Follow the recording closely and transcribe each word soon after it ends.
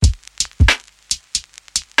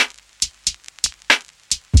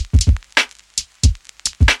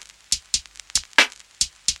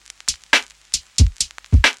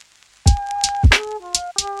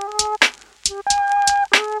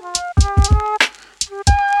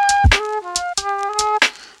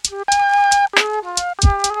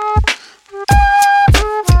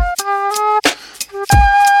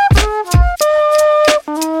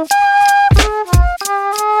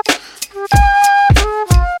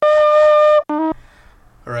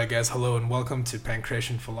guys, hello and welcome to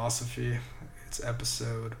Pancreation Philosophy. It's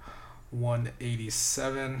episode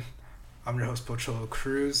 187. I'm your host, Pocholo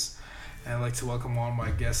Cruz, and I'd like to welcome one of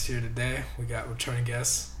my guests here today. We got returning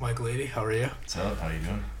guest, Mike Lady. How are you? What's up? How you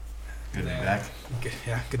doing? Good to be back.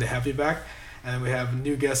 Good to have you back. And we have a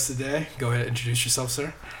new guest today. Go ahead and introduce yourself,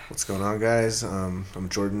 sir. What's going on, guys? I'm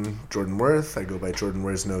Jordan Worth. I go by Jordan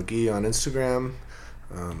Wears No Gi on Instagram.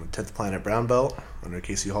 10th Planet Brown Belt under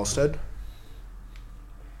Casey Halstead.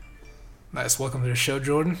 Nice. Welcome to the show,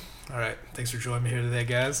 Jordan. All right. Thanks for joining me here today,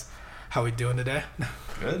 guys. How we doing today?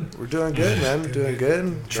 Good. We're doing good, man. Doing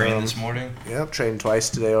good. Trained this morning? Yep, trained twice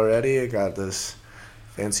today already. I got this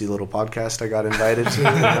fancy little podcast I got invited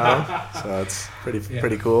to, so it's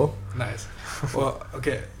pretty cool. Nice. Well,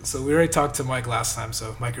 okay, so we already talked to Mike last time,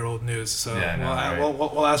 so Mike, your old news. So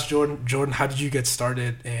we'll ask Jordan. Jordan, how did you get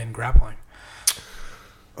started in grappling?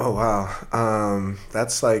 Oh, wow.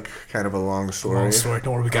 That's like kind of a long story. Don't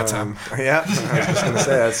worry, we got time. Yeah, I was just going to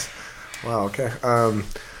say that's... Wow, okay.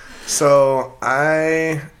 So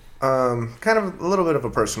I... kind of a little bit of a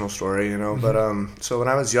personal story, but so when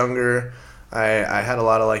I was younger... I had a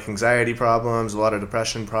lot of like anxiety problems, a lot of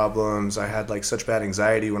depression problems. I had like such bad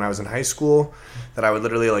anxiety when I was in high school that I would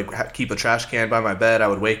literally like keep a trash can by my bed. I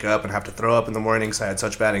would wake up and have to throw up in the morning because I had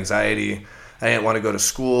such bad anxiety. I didn't want to go to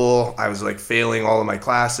school. I was like failing all of my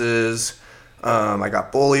classes. I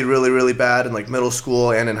got bullied really, really bad in like middle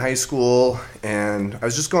school and in high school. And I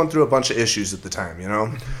was just going through a bunch of issues at the time,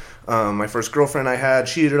 My first girlfriend I had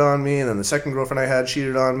cheated on me, and then the second girlfriend I had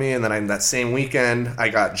cheated on me, and then that same weekend I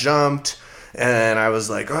got jumped. And I was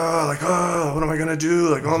like, what am I going to do?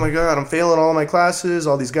 Like, oh my God, I'm failing all my classes.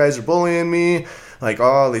 All these guys are bullying me. Like,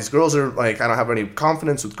 oh, these girls are like, I don't have any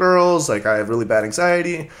confidence with girls. Like, I have really bad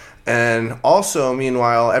anxiety. And also,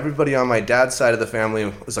 meanwhile, everybody on my dad's side of the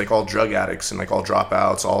family was like all drug addicts and like all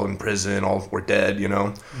dropouts, all in prison, all were dead,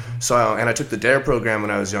 Mm-hmm. So, and I took the DARE program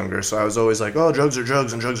when I was younger. So I was always like, oh, drugs are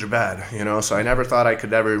drugs and drugs are bad, So I never thought I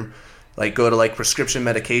could ever like go to like prescription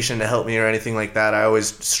medication to help me or anything like that. I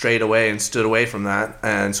always strayed away and stood away from that.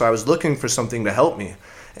 And so I was looking for something to help me.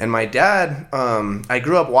 And my dad, I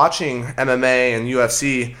grew up watching MMA and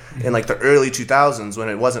UFC in like the early 2000s when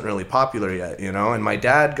it wasn't really popular yet, And my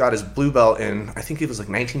dad got his blue belt in, I think it was like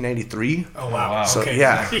 1993. Oh wow! So okay.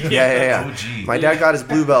 Yeah. OG. My dad got his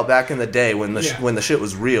blue belt back in the day when the shit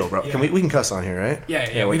was real, bro. Yeah. Can we can cuss on here, right?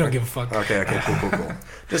 Yeah. We don't give a fuck. Okay, cool.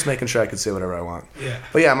 Just making sure I could say whatever I want. Yeah.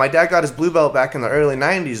 But yeah, my dad got his blue belt back in the early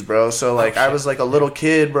 90s, bro. So like I was like a little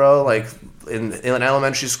kid, bro, like in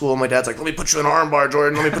elementary school. My dad's like, let me put you in an arm bar,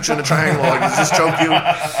 Jordan. Let me put you in a triangle. Like, just choke you.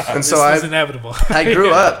 And so this was inevitable. I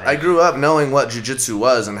grew up knowing what jiu-jitsu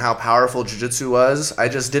was and how powerful jiu-jitsu was. I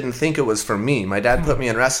just didn't think it was for me. My dad put me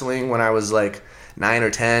in wrestling when I was like 9 or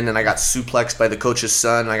 10, and I got suplexed by the coach's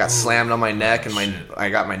son, and I got slammed on my neck, and I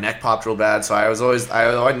got my neck popped real bad. So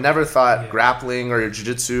I never thought grappling or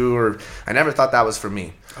jiu-jitsu, or I never thought that was for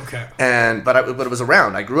me. Okay. But it was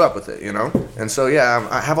around. I grew up with it, And so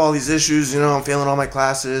I have all these issues, I'm failing all my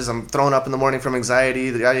classes. I'm throwing up in the morning from anxiety,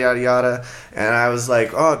 yada yada yada. And I was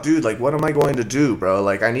like, oh, dude, like what am I going to do, bro?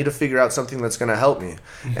 Like I need to figure out something that's gonna help me.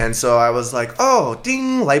 And so I was like, oh,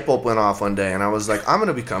 ding, light bulb went off one day, and I was like, I'm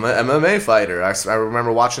gonna become an MMA fighter. I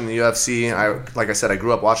remember watching the UFC. Like I said, I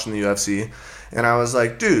grew up watching the UFC. And I was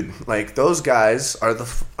like, dude, like those guys are the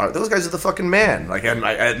fucking man. Like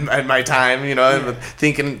at my time,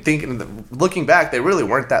 thinking, looking back, they really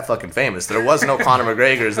weren't that fucking famous. There was no Conor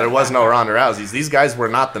McGregor's, there was no Ronda Rousey's. These guys were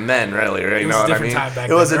not the men, really. You know what I mean?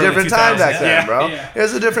 It was a different time back then, bro. It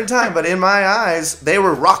was a different time. But in my eyes, they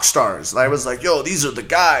were rock stars. I was like, yo, these are the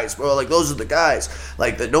guys, bro. Like those are the guys.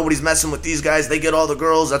 Like that nobody's messing with these guys. They get all the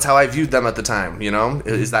girls. That's how I viewed them at the time.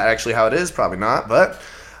 Is that actually how it is? Probably not, but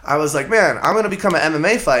I was like, man, I'm going to become an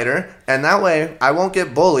MMA fighter, and that way I won't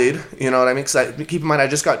get bullied, you know what I mean? Because keep in mind,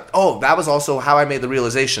 that was also how I made the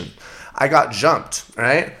realization. I got jumped,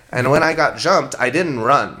 right? And when I got jumped, I didn't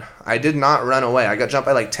run. I did not run away. I got jumped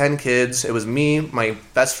by like 10 kids. It was me, my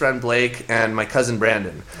best friend Blake, and my cousin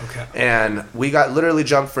Brandon. Okay. And we got literally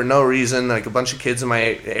jumped for no reason. Like a bunch of kids in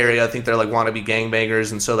my area, I think they're like wannabe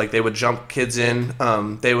gangbangers, and so like they would jump kids in.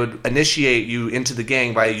 They would initiate you into the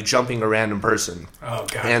gang by you jumping a random person. Oh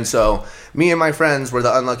god. And so me and my friends were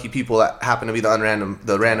the unlucky people that happened to be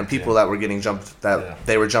the random people that were getting jumped.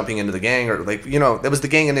 They were jumping into the gang, or like it was the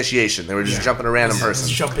gang initiation. They were just jumping a random person.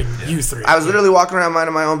 Jumping you three. I was literally walking around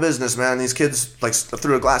minding my own business. business, man. These kids like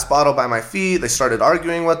threw a glass bottle by my feet. They started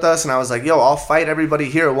arguing with us, and I was like, yo, I'll fight everybody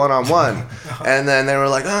here one-on-one. And then they were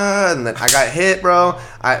like, and then I got hit, bro.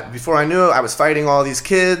 Before I knew it, I was fighting all these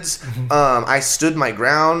kids. I stood my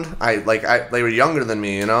ground. They were younger than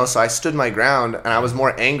me, you know, so I stood my ground, and I was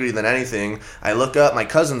more angry than anything. I look up, my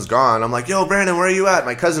cousin's gone. I'm like, yo, Brandon, where are you at?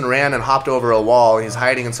 My cousin ran and hopped over a wall. He's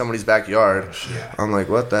hiding in somebody's backyard. I'm like,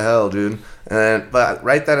 what the hell, dude? But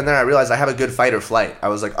right then and there, I realized I have a good fight or flight. I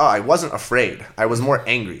was like, I wasn't afraid. I was more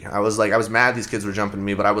angry. I was mad these kids were jumping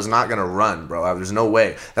me, but I was not going to run, bro. There's no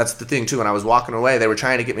way. That's the thing, too. When I was walking away, they were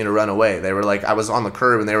trying to get me to run away. They were like, I was on the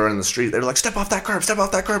curb and they were in the street. They were like, step off that curb.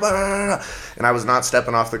 And I was not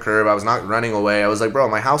stepping off the curb. I was not running away. I was like, bro,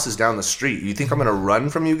 my house is down the street. You think I'm going to run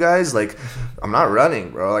from you guys? Like, I'm not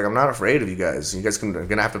running, bro. Like, I'm not afraid of you guys. You guys are going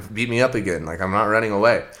to have to beat me up again. Like, I'm not running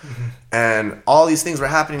away. And all these things were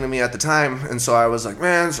happening to me at the time. And so I was like,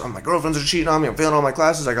 man, so my girlfriends are cheating on me. I'm failing all my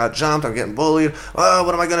classes. I got jumped. I'm getting bullied.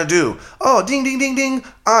 What am I going to do? Oh, ding, ding, ding, ding.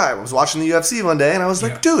 I was watching the UFC one day and I was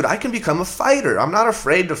like, dude, I can become a fighter. I'm not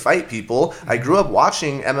afraid to fight people. I grew up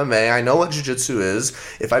watching MMA. I know what jiu-jitsu is.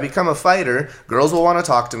 If I become a fighter, girls will want to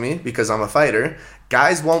talk to me because I'm a fighter.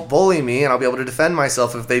 Guys won't bully me and I'll be able to defend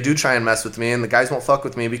myself if they do try and mess with me. And the guys won't fuck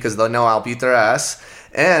with me because they'll know I'll beat their ass.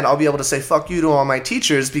 And I'll be able to say fuck you to all my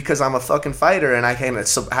teachers because I'm a fucking fighter and I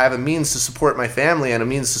have a means to support my family and a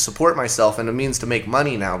means to support myself and a means to make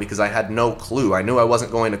money now because I had no clue. I knew I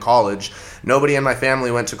wasn't going to college. Nobody in my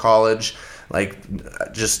family went to college.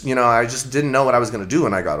 Like, just, you know, I just didn't know what I was going to do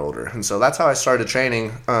when I got older. And so that's how I started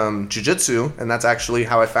training jiu-jitsu, and that's actually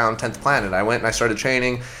how I found 10th Planet. I went and I started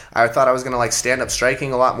training. I thought I was going to, like, stand up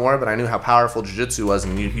striking a lot more, but I knew how powerful jiu-jitsu was,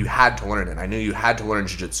 and you had to learn it. I knew you had to learn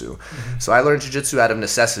jiu-jitsu. So I learned jiu-jitsu out of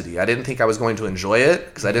necessity. I didn't think I was going to enjoy it,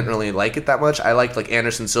 because I didn't really like it that much. I liked, like,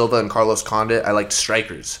 Anderson Silva and Carlos Condit. I liked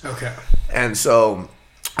strikers. Okay. And so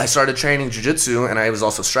I started training jiu-jitsu, and I was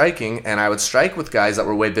also striking, and I would strike with guys that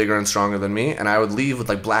were way bigger and stronger than me, and I would leave with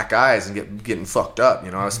like black eyes and getting fucked up.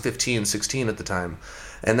 You know, I was 15, 16 at the time.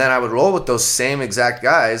 And then I would roll with those same exact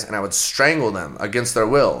guys, and I would strangle them against their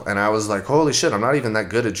will. And I was like, holy shit, I'm not even that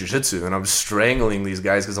good at jiu-jitsu, and I'm strangling these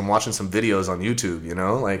guys because I'm watching some videos on YouTube, you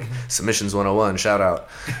know? Like, Submissions 101, shout out,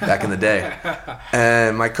 back in the day.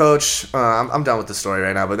 And my coach, I'm done with the story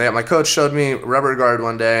right now, but my coach showed me rubber guard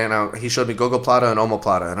one day, and he showed me gogoplata and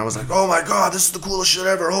omoplata. And I was like, oh my God, this is the coolest shit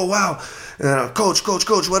ever, oh wow. And coach,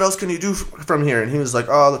 what else can you do from here? And he was like,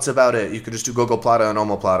 oh, that's about it. You could just do gogoplata and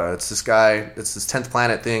omoplata. It's this 10th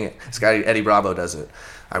Planet thing. This guy, Eddie Bravo, does it.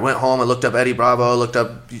 I went home, I looked up Eddie Bravo, looked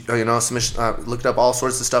up, looked up all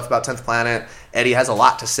sorts of stuff about 10th Planet. Eddie has a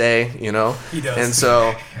lot to say, you know. He does. And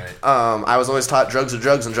so I was always taught drugs are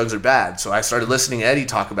drugs and drugs are bad. So I started listening to Eddie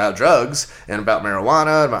talk about drugs and about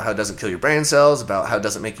marijuana, about how it doesn't kill your brain cells, about how it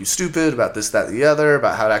doesn't make you stupid, about this, that, the other,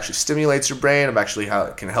 about how it actually stimulates your brain, about actually how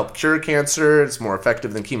it can help cure cancer. It's more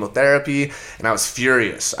effective than chemotherapy. And I was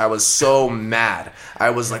furious. I was so mad.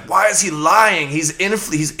 I was like, why is he lying? He's an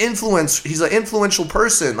influential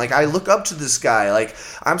person. Like, I look up to this guy. Like,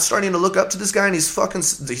 I'm starting to look up to this guy, and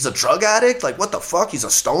he's a drug addict. Like, what the fuck? He's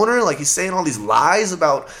a stoner? Like, he's saying all these lies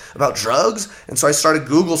about drugs? And so I started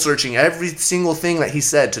Google searching every single thing that he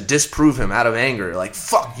said to disprove him out of anger. Like,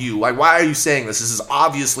 fuck you. Like, why are you saying this? This is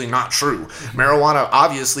obviously not true. Marijuana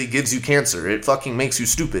obviously gives you cancer. It fucking makes you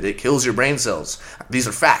stupid. It kills your brain cells. These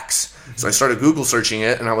are facts. So I started Google searching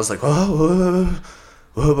it, and I was like, oh,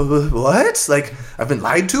 what? Like, I've been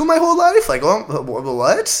lied to my whole life? Like,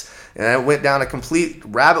 what? And I went down a complete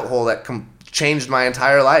rabbit hole that changed my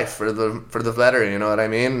entire life for the better, you know what I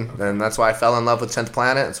mean? And that's why I fell in love with 10th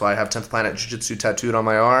Planet. That's why I have 10th Planet Jiu-Jitsu tattooed on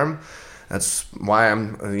my arm. That's why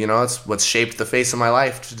it's what's shaped the face of my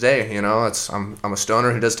life today, you know? I'm a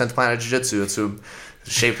stoner who does 10th Planet Jiu-Jitsu. It's who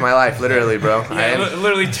shaped my life, literally, bro.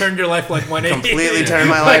 Literally turned your life like 180. Completely turned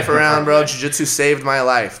my life around, bro. Jiu-Jitsu saved my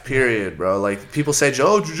life, period, bro. Like, people say,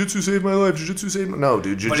 Joe, Jiu-Jitsu saved my life. Jiu-Jitsu saved my... No,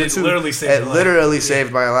 dude, Jiu-Jitsu... It literally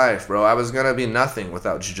saved my life, bro. I was going to be nothing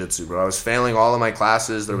without Jiu-Jitsu, bro. I was failing all of my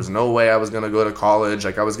classes. There was no way I was going to go to college.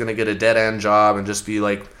 Like, I was going to get a dead-end job and just be,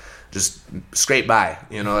 like, just scrape by.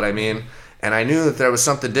 You know what I mean? And I knew that there was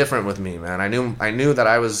something different with me, man. I knew that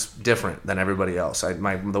I was different than everybody else.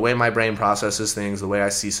 The way my brain processes things, the way I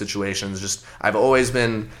see situations, I've always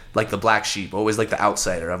been like the black sheep, always like the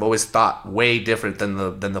outsider. I've always thought way different than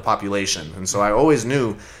the population. And so I always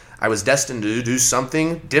knew I was destined to do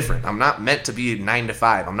something different. I'm not meant to be 9 to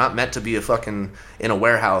 5. I'm not meant to be in a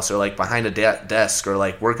warehouse or like behind a desk or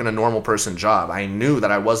like working a normal person job. I knew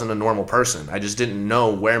that I wasn't a normal person. I just didn't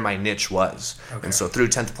know where my niche was. Okay. And so through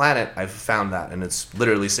 10th Planet, I've found that, and it's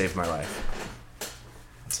literally saved my life.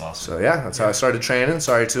 That's awesome. So yeah, that's how I started training.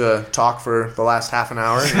 Sorry to talk for the last half an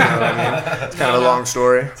hour. You know what I mean? It's kind of a long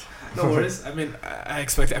story. No worries. I mean,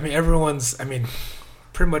 everyone's.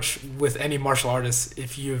 Pretty much with any martial artist,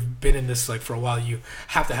 if you've been in this like for a while, you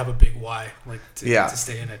have to have a big why, like to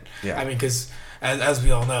stay in it. Yeah. I mean, because as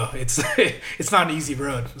we all know, it's it's not an easy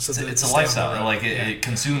road. So it's a lifestyle. Like it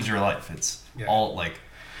consumes your life. It's all like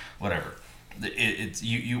whatever. It's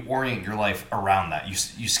you orient your life around that.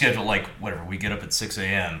 You schedule like whatever. We get up at 6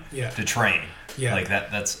 a.m. To train. Yeah. Like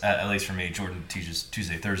that's at least for me. Jordan teaches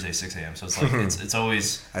Tuesday, Thursday, 6 a.m. So it's like it's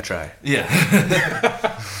always. I try. Yeah.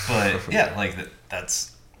 But yeah, like that's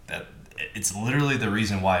it's literally the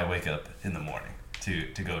reason why I wake up in the morning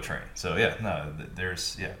to go train. So yeah, no,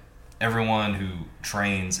 there's everyone who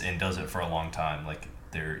trains and does it for a long time, like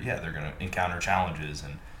they're gonna encounter challenges,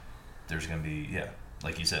 and there's gonna be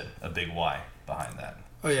like you said, a big why behind that.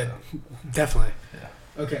 Oh yeah, so, definitely.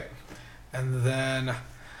 Yeah. Okay, and then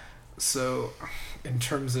in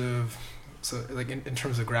terms of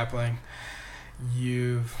grappling,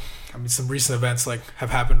 some recent events like have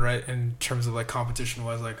happened, right? In terms of like competition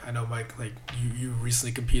wise, like I know Mike, like you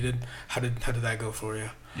recently competed. How did that go for you?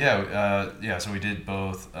 Yeah. So we did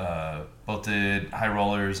both did high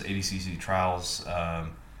rollers, ADCC trials.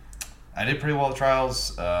 I did pretty well at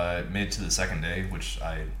trials. Made it to the second day, which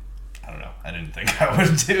I don't know. I didn't think I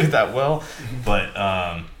would do that well,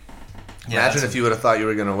 but. Imagine if you would have thought you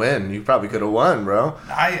were gonna win. You probably could have won, bro.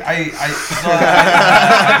 I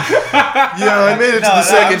made it to the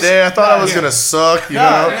second day. I thought I was gonna suck. You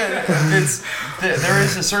know, there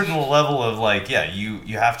is a certain level of like,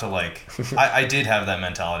 you have to like. I did have that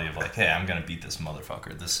mentality of like, hey, I'm gonna beat this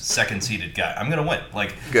motherfucker, this second seeded guy. I'm gonna win.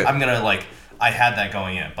 Like, good. I'm gonna like. I had that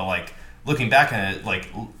going in, but like looking back at it, like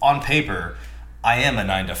on paper. I am a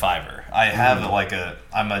 9-to-5er. I have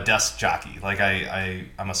I'm a desk jockey. Like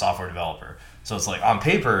I'm a software developer. So it's like on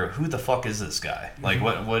paper, who the fuck is this guy? Like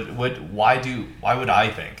why would I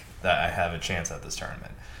think that I have a chance at this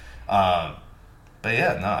tournament? But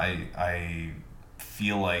yeah, no, I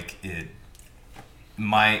feel like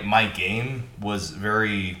my game was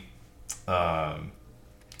very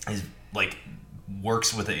is like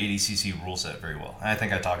works with the ADCC rule set very well. And I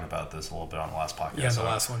think I talked about this a little bit on the last podcast. Yeah, the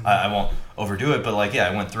last one. I won't overdo it, but like,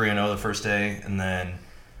 I went 3-0 the first day, and then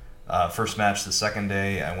first match the second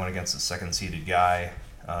day, I went against the second seeded guy,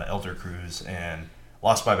 Elder Cruz, and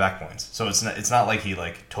lost by back points. So it's not like he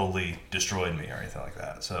like totally destroyed me or anything like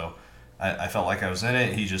that. So I felt like I was in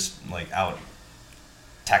it. He just like out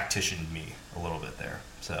tacticianed me a little bit there.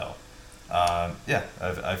 So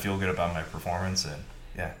I feel good about my performance, and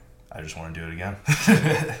I just want to do it again.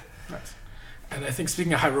 Nice. And I think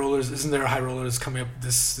speaking of high rollers, isn't there a high rollers coming up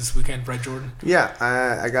this weekend, right, Jordan? Yeah,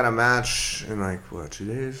 I got a match in like 2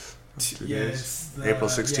 days? 2 days? April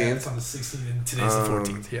 16th. Yeah, it's on the 16th and today's the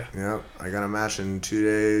 14th. Yeah. Yeah, I got a match in 2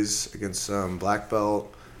 days against some black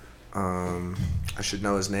belt. I should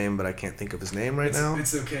know his name, but I can't think of his name now.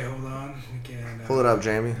 It's okay. Hold on. We can pull it up,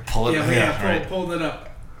 Jamie. Pull it up. Pull it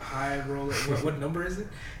up. High roller. What number is it?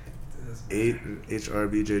 8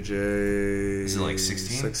 HRBJJ. Is it like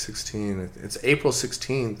 16? It's like 16. It's April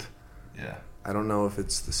 16th. Yeah. I don't know if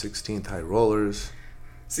it's the 16th high rollers.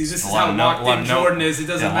 See, this is how locked in Jordan is. It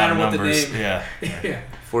doesn't matter what the name. Yeah.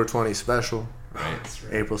 420 special. Right.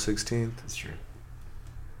 April 16th. That's true.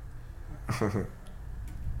 Okay,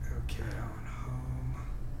 on home.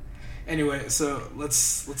 Anyway, so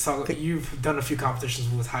let's talk. You've done a few competitions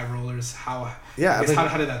with high rollers. How did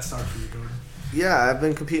that start for you, Jordan? Yeah, I've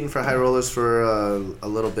been competing for high rollers for a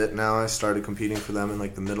little bit now. I started competing for them in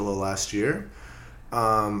like the middle of last year.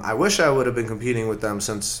 I wish I would have been competing with them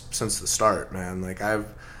since the start, man. Like I'm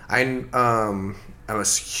a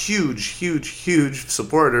huge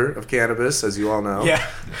supporter of cannabis, as you all know. Yeah.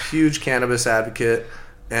 Huge cannabis advocate,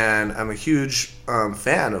 and I'm a huge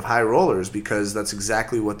fan of high rollers because that's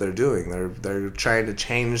exactly what they're doing. They're trying to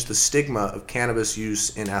change the stigma of cannabis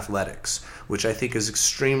use in athletics, which I think is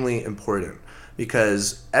extremely important.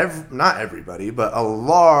 Because not everybody, but a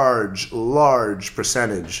large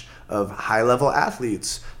percentage of high-level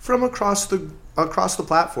athletes from across the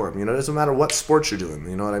platform. You know, it doesn't matter what sports you're doing.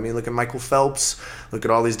 You know what I mean? Look at Michael Phelps. Look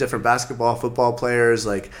at all these different basketball, football players.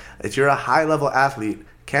 Like, if you're a high-level athlete,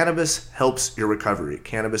 cannabis helps your recovery.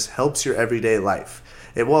 Cannabis helps your everyday life.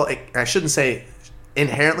 I shouldn't say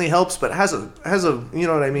inherently helps, but has a you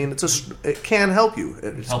know what I mean? It can help you.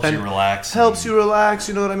 It helps you relax. Helps you relax,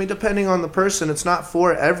 you know what I mean? Depending on the person, it's not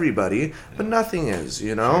for everybody, but nothing is,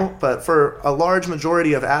 you know? Sure. But for a large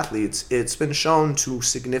majority of athletes, it's been shown to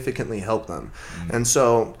significantly help them. Mm-hmm. And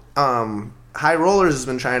so, High Rollers has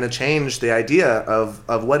been trying to change the idea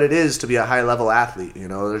of what it is to be a high-level athlete. You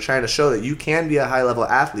know, they're trying to show that you can be a high-level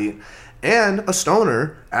athlete and a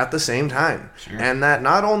stoner at the same time. Sure. And that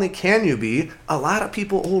not only can you be, a lot of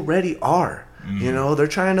people already are. You know, they're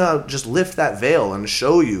trying to just lift that veil and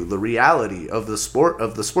show you the reality of the sport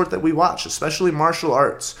that we watch, especially martial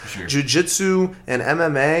arts. Sure. Jiu-jitsu and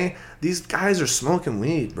MMA, these guys are smoking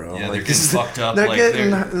weed, bro. Yeah, they're getting fucked up. They're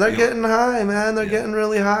getting high, man. They're getting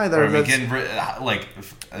really high. They're getting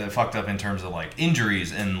fucked up in terms of like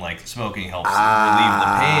injuries, and like smoking helps relieve the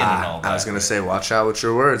pain and all that. I was gonna say, watch out with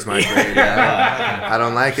your words, my friend. I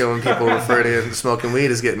don't like it when people refer to smoking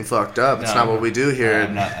weed as getting fucked up. It's not what we do here.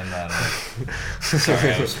 I'm not.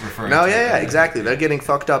 Sorry, I was referring. No, exactly. They're getting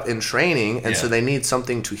fucked up in training, and so they need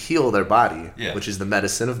something to heal their body, which is the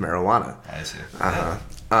medicine of marijuana. I see.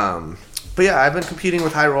 But yeah, I've been competing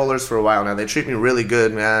with High Rollers for a while now. They treat me really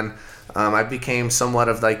good, man. I became somewhat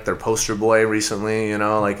of like their poster boy recently. You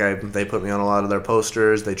know, like they put me on a lot of their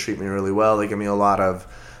posters. They treat me really well. They give me a lot of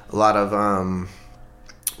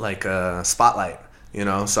spotlight. You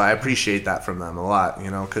know, so I appreciate that from them a lot. You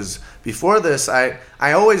know, because before this, I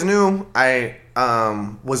always knew I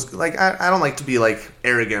was like I don't like to be like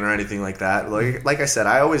arrogant or anything like that. Like I said,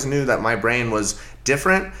 I always knew that my brain was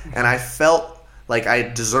different, and I felt like I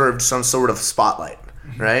deserved some sort of spotlight,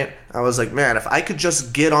 right? I was like, man, if I could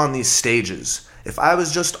just get on these stages, if I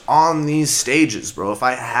was just on these stages, bro, if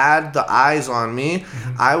I had the eyes on me,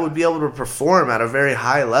 I would be able to perform at a very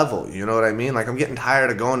high level. You know what I mean? Like, I'm getting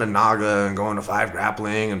tired of going to Naga and going to Five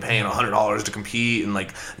Grappling and paying $100 to compete, and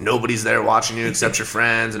like nobody's there watching you except your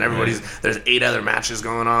friends, and there's 8 other matches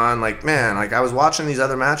going on. Like, man, like I was watching these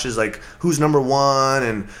other matches, like who's number one,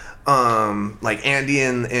 and like Andy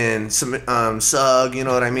and Sug, you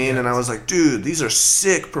know what I mean? And I was like, dude, these are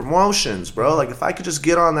sick promotions, bro. Like, if I could just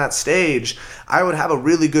get on that stage, I would have a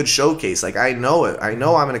really good showcase. Like, I know it. I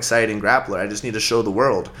know I'm an exciting grappler. I just need to show the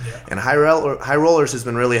world. Yeah. And High Rollers has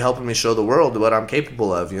been really helping me show the world what I'm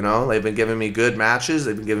capable of, you know? They've been giving me good matches.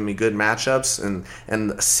 They've been giving me good matchups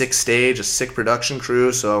and a sick stage, a sick production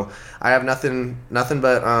crew. So I have nothing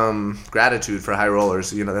but gratitude for High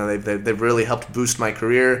Rollers. You know, they've really helped boost my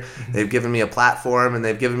career. They've given me a platform, and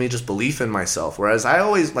they've given me just belief in myself. Whereas I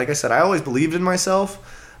always believed in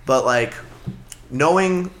myself, but like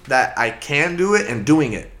knowing that I can do it and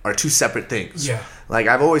doing it are two separate things. Yeah. Like,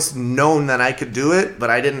 I've always known that I could do it, but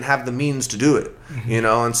I didn't have the means to do it. You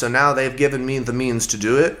know, and so now they've given me the means to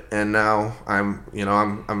do it, and now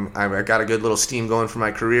I got a good little steam going for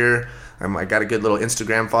my career. I got a good little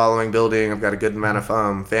Instagram following building. I've got a good amount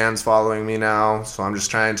of fans following me now. So I'm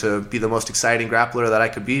just trying to be the most exciting grappler that I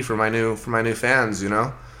could be for my new fans, you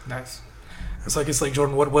know? Nice. It's like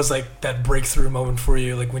Jordan, what was like that breakthrough moment for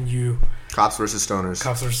you, like when you... Cops versus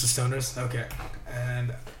Stoners. Okay.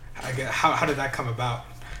 And how did that come about?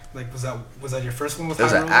 Like, was that your first one with High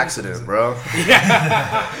Rollers? It was an accident, bro.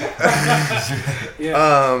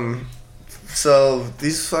 Yeah. So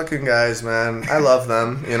these fucking guys, man, I love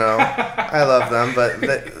them, you know, but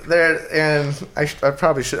they're, and I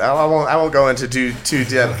probably should, I won't go into too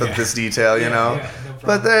depth of this detail, you know, no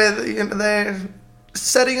but they're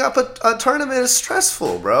setting up a tournament is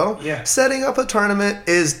stressful, bro. Yeah. Setting up a tournament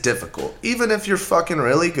is difficult. Even if you're fucking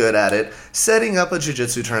really good at it, setting up a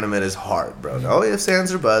jiu-jitsu tournament is hard, bro. No ifs,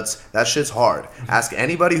 ands, or buts. That shit's hard. Ask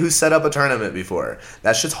anybody who's set up a tournament before.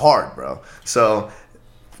 That shit's hard, bro. So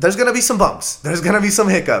there's going to be some bumps. There's going to be some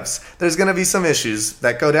hiccups. There's going to be some issues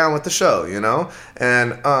that go down with the show, you know?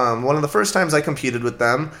 And one of the first times I competed with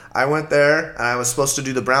them, I went there and I was supposed to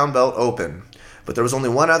do the brown belt open. But there was only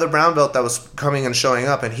one other brown belt that was coming and showing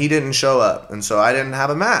up, and he didn't show up. And so I didn't have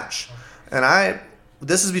a match. And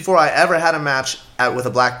this is before I ever had a match with a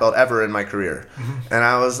black belt ever in my career. And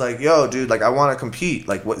I was like, yo, dude, like, I want to compete.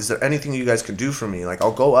 Like, is there anything you guys can do for me? Like,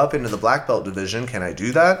 I'll go up into the black belt division. Can I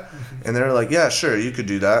do that? And they're like, yeah, sure, you could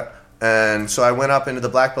do that. And so I went up into the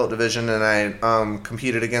black belt division, and I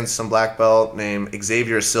competed against some black belt named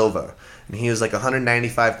Xavier Silva. And he was like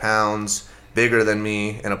 195 pounds, bigger than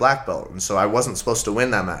me, in a black belt. And so I wasn't supposed to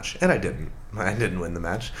win that match. And I didn't. I didn't win the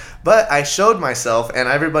match. But I showed myself and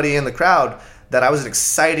everybody in the crowd that I was an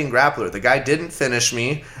exciting grappler. The guy didn't finish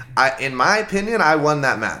me. In my opinion, I won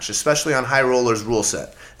that match, especially on High Rollers rule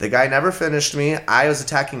set. The guy never finished me. I was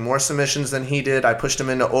attacking more submissions than he did. I pushed him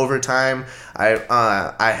into overtime.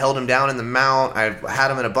 I held him down in the mount. I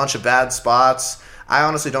had him in a bunch of bad spots. I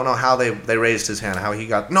honestly don't know how they raised his hand, how he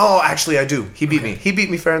got... No, actually, I do. He beat me. He beat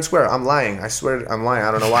me fair and square. I'm lying. I swear I'm lying.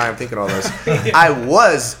 I don't know why I'm thinking all this. I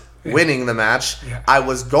was winning the match. Yeah. I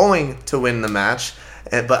was going to win the match.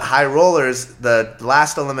 But High Rollers, the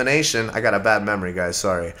last elimination... I got a bad memory, guys.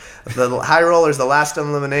 Sorry. The High Rollers, the last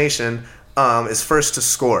elimination... is first to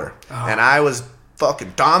score. And I was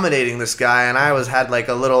fucking dominating this guy, and I had like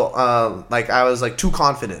a little I was like too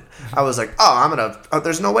confident. I was like,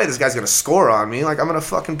 there's no way this guy's gonna score on me. Like, I'm gonna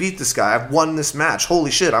fucking beat this guy. I've won this match.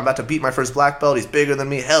 Holy shit, I'm about to beat my first black belt. He's bigger than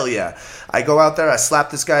me. Hell yeah. I go out there, I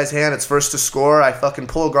slap this guy's hand. It's first to score. I fucking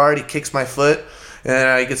pull guard. He kicks my foot.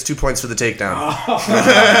 And he gets 2 points for the takedown.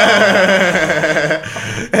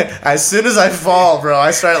 As soon as I fall, bro,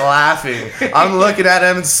 I start laughing. I'm looking at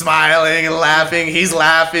him and smiling and laughing. He's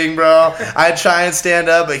laughing, bro. I try and stand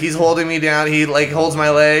up, but he's holding me down. He like holds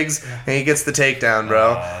my legs, and he gets the takedown,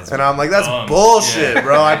 bro. And I'm like, that's bullshit,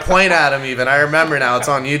 bro. I point at him even. I remember now. It's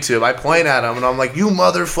on YouTube. I point at him, and I'm like, you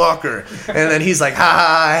motherfucker. And then he's like,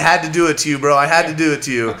 I had to do it to you, bro. I had to do it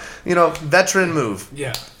to you. You know, veteran move.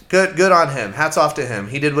 Yeah. Good on him. Hats off to him.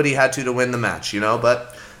 He did what he had to win the match, you know.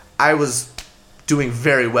 But I was doing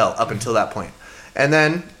very well up until that point. And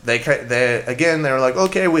then they were like,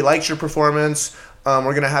 okay, we liked your performance.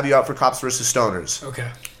 We're gonna have you out for Cops versus Stoners. Okay.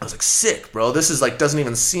 I was like, sick, bro. This is like doesn't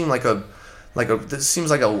even seem this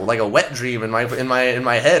seems like a wet dream in my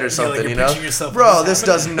head or something, you know? Bro, this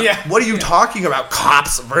doesn't. Yeah. What are you talking about?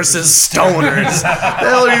 Cops versus Stoners? The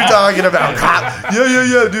hell are you talking about?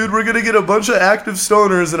 Yeah, dude. We're gonna get a bunch of active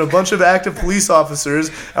stoners and a bunch of active police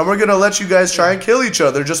officers, and we're gonna let you guys try and kill each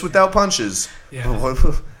other just without punches. Yeah.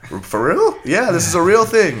 For real? Yeah, this is a real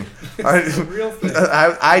thing.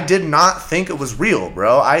 I did not think it was real,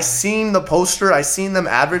 bro. I seen the poster, I seen them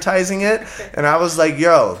advertising it, and I was like,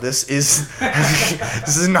 yo, this is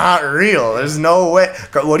not real. There's no way.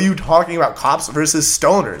 What are you talking about? Cops versus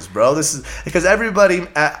Stoners, bro. This is because everybody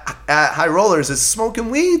at High Rollers is smoking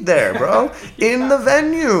weed there, bro. In the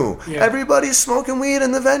venue. Yeah. Everybody's smoking weed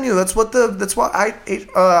in the venue. That's what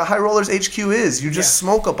High Rollers HQ is. You just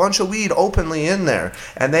smoke a bunch of weed openly in there.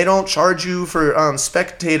 And they don't charge you for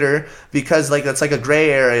spectator because like that's like a gray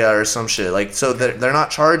area or some shit. Like, so they're not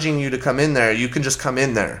charging you to come in there. You can just come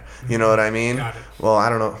in there. You know what I mean? Got it. Well, I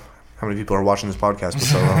don't know how many people are watching this podcast for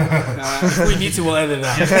so long. If we need to, we'll edit it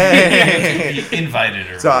out. Invited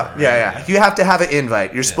or so, yeah. You have to have an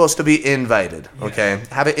invite. You're supposed to be invited. Okay,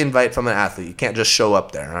 have an invite from an athlete. You can't just show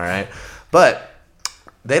up there. All right, but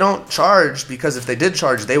they don't charge because if they did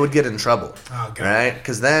charge, they would get in trouble, right?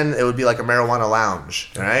 Because then it would be like a marijuana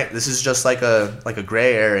lounge, right? This is just like a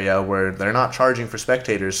gray area where they're not charging for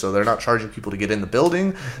spectators, so they're not charging people to get in the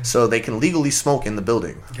building, so they can legally smoke in the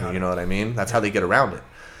building. You know what I mean? That's how they get around it.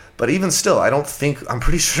 But even still, I'm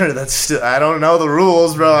pretty sure that's still, I don't know the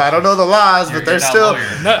rules, bro. I don't know the laws, but there's still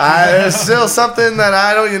something that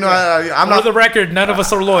I don't, I'm not. For the record, none of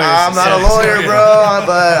us are lawyers. I'm not a lawyer, bro,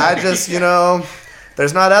 but I just,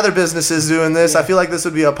 there's not other businesses doing this. I feel like this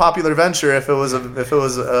would be a popular venture if it was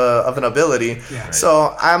of an ability. Yeah, right.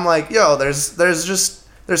 So I'm like, yo, there's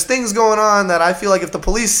things going on that I feel like if the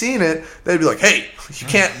police seen it, they'd be like, hey, you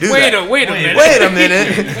can't do that. Wait a minute. Wait a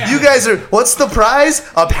minute. You guys are, what's the prize?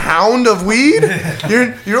 A pound of weed?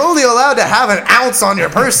 You're only allowed to have an ounce on your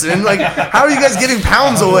person. Like, how are you guys giving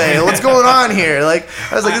pounds away? What's going on here? Like,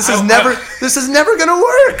 I was like, this is never gonna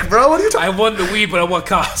work, bro. What are you talking? I want the weed, but I want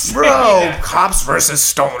cops. Bro, cops versus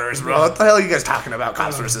stoners, bro. What the hell are you guys talking about?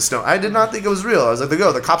 Cops versus stoners. I did not think it was real. I was like,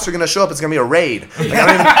 the cops are gonna show up. It's gonna be a raid. Like,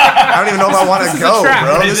 I don't even know if I want to go,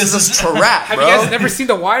 bro. This is a trap, bro. Have you guys never seen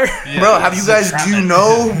The Wire? Yeah, bro, do you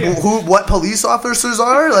know what police officers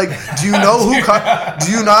are? Like, do you know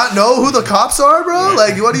do you not know who the cops are, bro?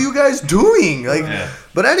 Like, what are you guys doing? Like,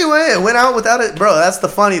 but anyway, it went out without it, bro. That's the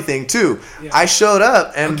funny thing too. Yeah. I showed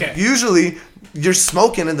up, and usually you're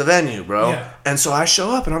smoking in the venue, bro. Yeah. And so I show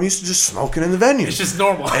up, and I'm used to just smoking in the venue. It's just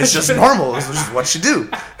normal. It's just normal. It's just what you do.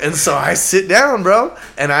 And so I sit down, bro,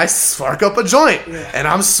 and I spark up a joint. Yeah. And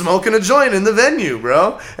I'm smoking a joint in the venue,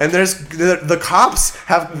 bro. And there's the cops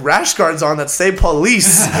have rash guards on that say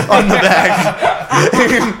police on the back.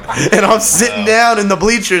 And I'm sitting down in the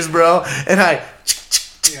bleachers, bro, and I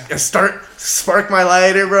spark my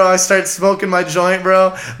lighter, bro. I start smoking my joint,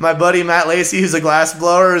 bro. My buddy Matt Lacey, who's a glass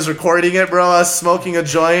blower, is recording it, bro. Us smoking a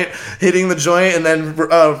joint, hitting the joint, and then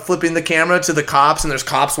flipping the camera to the cops, and there's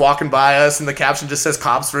cops walking by us, and the caption just says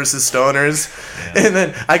cops versus stoners. Yeah. And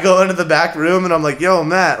then I go into the back room, and I'm like, yo,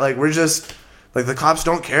 Matt, like, we're just... Like, the cops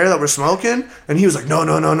don't care that we're smoking? And he was like, no,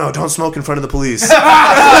 don't smoke in front of the police. And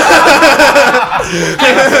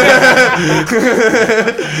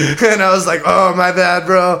I was like, oh, my bad,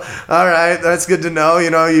 bro. All right, that's good to know.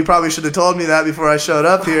 You probably should have told me that before I showed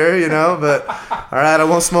up here, But, all right, I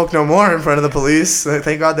won't smoke no more in front of the police.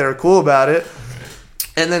 Thank God they were cool about it.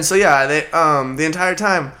 And then, so, yeah, they the entire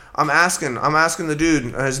time, I'm asking the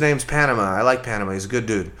dude. His name's Panama. I like Panama. He's a good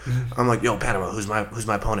dude. I'm like, yo, Panama, who's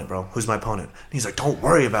my opponent, bro? Who's my opponent? And he's like, don't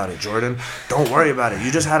worry about it, Jordan. Don't worry about it.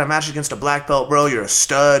 You just had a match against a black belt, bro. You're a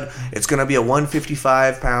stud. It's gonna be a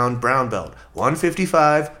 155-pound brown belt.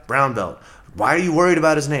 155 brown belt. Why are you worried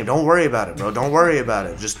about his name? Don't worry about it, bro. Don't worry about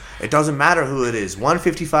it. Just, it doesn't matter who it is.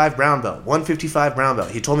 155 brown belt. 155 brown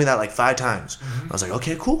belt. He told me that like 5 times. I was like,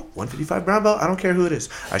 okay, cool. 155 brown belt. I don't care who it is.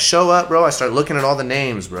 I show up, bro. I start looking at all the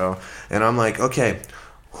names, bro. And I'm like, okay,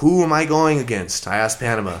 who am I going against? I asked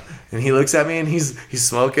Panama. And he looks at me and he's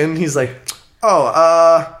smoking. He's like,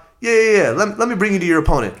 oh, yeah. Let me bring you to your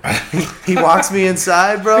opponent. He walks me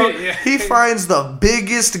inside, bro. He finds the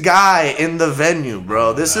biggest guy in the venue,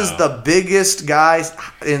 bro. This is the biggest guy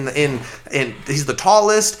in he's the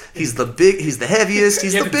tallest, he's the heaviest,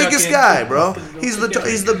 he's the biggest guy, bro. He's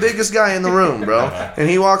the biggest guy in the room, bro. And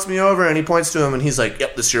he walks me over and he points to him and he's like,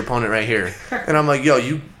 "Yep, this is your opponent right here." And I'm like, "Yo,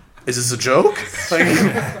 is this a joke?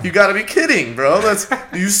 Like, you gotta be kidding, bro.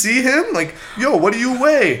 Do you see him? Like, yo, what do you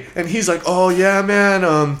weigh?" And he's like, "Oh yeah,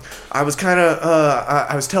 man. I was kind of,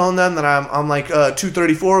 I was telling them that I'm like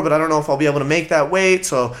 234, but I don't know if I'll be able to make that weight.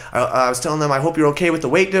 So I was telling them, I hope you're okay with the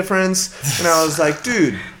weight difference." And I was like,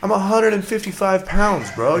 "Dude, I'm 155 pounds,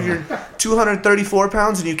 bro. You're 234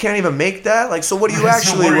 pounds, and you can't even make that. Like, so what do you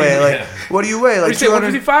actually weigh? Like, what do you weigh? Like,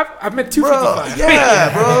 155? I meant 255. Bro,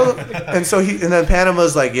 yeah, bro." And so and then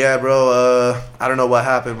Panama's like, "Yeah, bro. I don't know what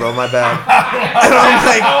happened, bro. My bad." And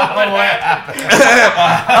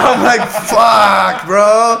I'm like, "Fuck,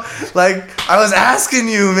 bro. Like, I was asking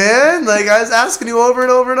you, man. Like, I was asking you over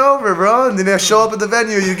and over and over, bro. And then I show up at the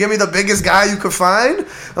venue. You give me the biggest guy you could find."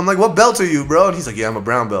 I'm like, "What belt are you, bro?" And he's like, "Yeah, I'm a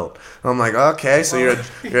brown belt." I'm like, "Okay, so you're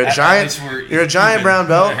a giant brown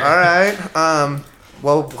belt. All right.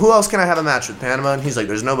 Well, who else can I have a match with, Panama?" And he's like,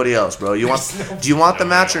 "There's nobody else, bro. Do you want the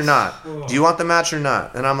match or not? Do you want the match or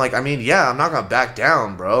not?" And I'm like, "I mean, yeah, I'm not gonna back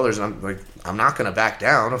down, bro. I'm not gonna back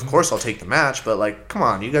down. Of course, I'll take the match, but like, come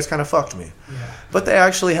on, you guys kind of fucked me." Yeah. But they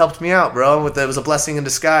actually helped me out, bro. It was a blessing in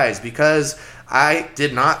disguise because I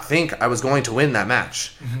did not think I was going to win that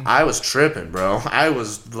match. I was tripping, bro. I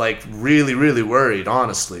was like really, really worried,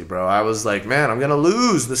 honestly, bro. I was like, man, I'm gonna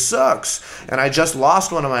lose. This sucks. And I just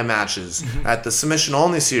lost one of my matches at the submission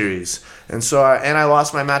only series. And so I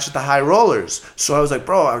lost my match at the high rollers. So I was like,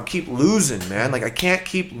 bro, I keep losing, man. Like, I can't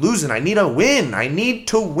keep losing. I need to win. I need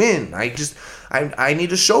to win. I need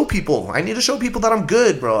to show people. I need to show people that I'm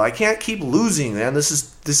good, bro. I can't keep losing, man. This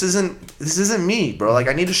isn't me, bro. Like,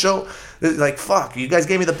 I need to show, like, fuck, you guys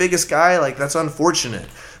gave me the biggest guy. Like, that's unfortunate.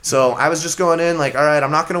 So I was just going in like, all right,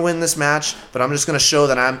 I'm not going to win this match, but I'm just going to show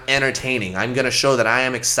that I'm entertaining. I'm going to show that I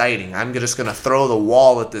am exciting. I'm just going to throw the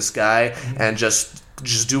wall at this guy and just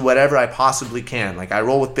do whatever I possibly can. Like, I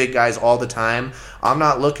roll with big guys all the time. I'm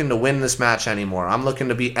not looking to win this match anymore. I'm looking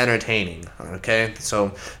to be entertaining, okay?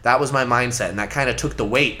 So that was my mindset, and that kind of took the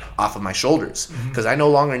weight off of my shoulders because I no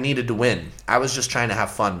longer needed to win. I was just trying to have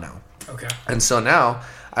fun now. Okay. And so now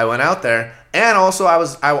I went out there, and also I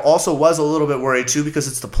was a little bit worried too because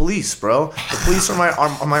it's the police, bro. The police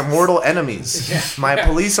are my mortal enemies.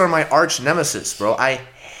 Police are my arch nemesis, bro. I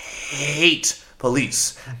hate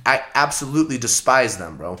police. I absolutely despise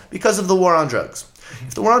them, bro, because of the war on drugs.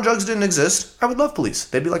 If the war on drugs didn't exist, I would love police.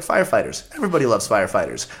 They'd be like firefighters. Everybody loves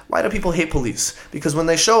firefighters. Why do people hate police? Because when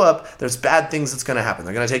they show up, there's bad things that's going to happen.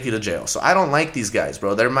 They're going to take you to jail. So I don't like these guys,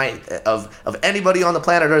 bro. They're of anybody on the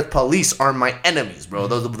planet Earth, police are my enemies, bro.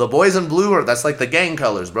 The boys in blue that's like the gang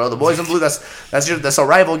colors, bro. The boys in blue, that's a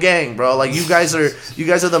rival gang, bro. Like, you guys are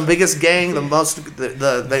the biggest gang, the most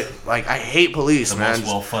I hate police, man.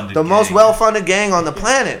 The most well-funded gang on the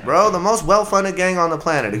planet, bro. The most well-funded gang on the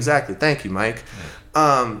planet. Exactly. Thank you, Mike.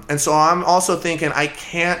 And so I'm also thinking I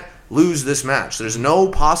can't lose this match. There's no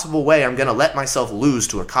possible way I'm going to let myself lose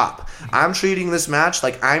to a cop. I'm treating this match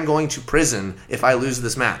like I'm going to prison if I lose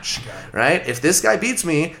this match, right? If this guy beats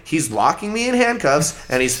me, he's locking me in handcuffs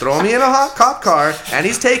and he's throwing me in a hot cop car and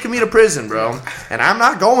he's taking me to prison, bro. And I'm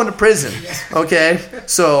not going to prison, okay?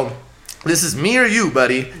 So this is me or you,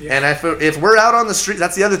 buddy. Yeah. And if we're out on the street,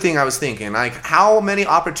 that's the other thing I was thinking. Like, how many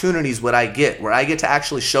opportunities would I get where I get to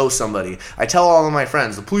actually show somebody? I tell all of my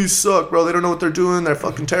friends, the police suck, bro. They don't know what they're doing. They're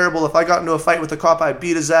fucking terrible. If I got into a fight with a cop, I'd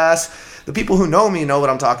beat his ass. The people who know me know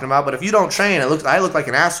what I'm talking about, but if you don't train, I look like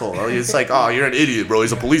an asshole. It's like, oh, you're an idiot, bro.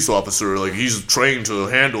 He's a police officer. Like, he's trained to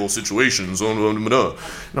handle situations. And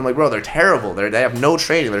I'm like, bro, they're terrible. They have no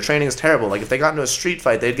training. Their training is terrible. Like, if they got into a street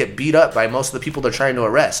fight, they'd get beat up by most of the people they're trying to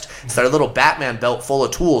arrest. It's their little Batman belt full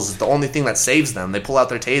of tools. It's the only thing that saves them. They pull out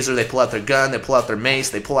their taser, they pull out their gun, they pull out their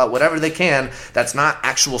mace, they pull out whatever they can that's not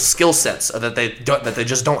actual skill sets that they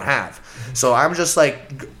just don't have. So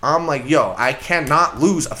I'm like, yo, I cannot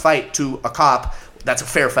lose a fight to a cop. That's a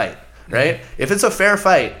fair fight, right? If it's a fair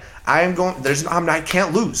fight, I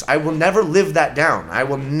can't lose. I will never live that down. I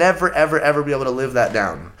will never, ever, ever be able to live that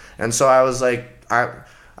down. And so I was like,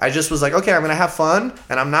 I just was like, okay, I'm going to have fun,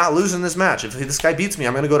 and I'm not losing this match. If this guy beats me,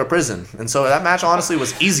 I'm going to go to prison. And so that match, honestly,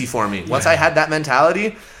 was easy for me. Once I had that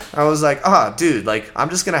mentality, I was like, dude, like, I'm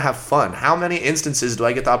just going to have fun. How many instances do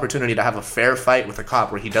I get the opportunity to have a fair fight with a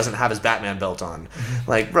cop where he doesn't have his Batman belt on?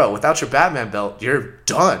 Like, bro, without your Batman belt, you're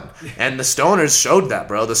done. And the Stoners showed that,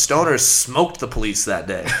 bro. The Stoners smoked the police that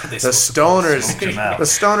day. The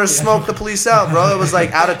Stoners smoked the police out, bro. It was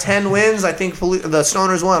like, out of 10 wins, I think the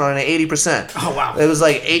Stoners won on an 80%. Oh, wow. It was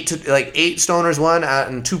like 8 Stoners won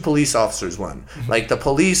and 2 police officers won. Like, the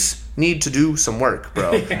police need to do some work,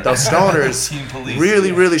 bro. The Stoners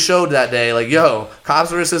really showed that day, like, yo,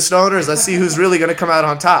 cops versus Stoners, let's see who's really gonna come out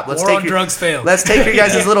on top. Let's take drugs failed. Let's take your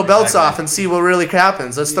guys' little belts off and see what really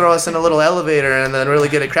happens. Let's throw us in a little elevator and then really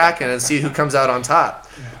get it cracking and see who comes out on top.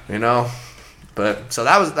 You know? But so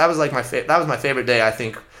that was like my favorite day, I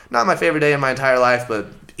think. Not my favorite day in my entire life, but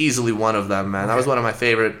easily one of them, man. That was one of my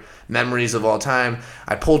favorite memories of all time.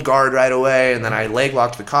 I pulled guard right away, and then I leg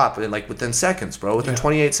locked the cop, and like within seconds, bro. Within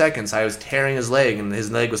 28 seconds, I was tearing his leg, and his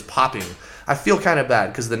leg was popping. I feel kind of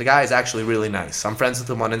bad because the guy is actually really nice. I'm friends with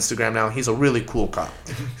him on Instagram now. He's a really cool cop.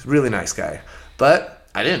 He's a really nice guy. But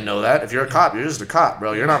I didn't know that. If you're a cop, you're just a cop,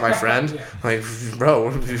 bro. You're not my friend. Like, bro.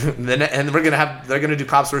 And they're gonna do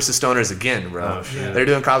Cops versus Stoners again, bro. Oh, shit. They're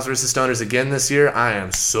doing Cops versus Stoners again this year. I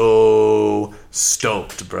am so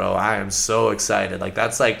stoked, bro. I am so excited. Like,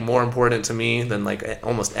 that's like more important to me than like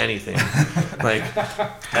almost anything. Like,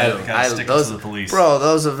 those to the police. Bro,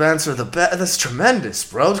 those events are the best. That's tremendous,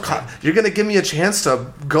 bro. You're gonna give me a chance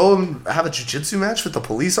to go and have a jiu-jitsu match with the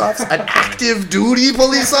police officer, an active duty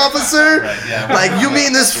police officer. Right, yeah. Like, you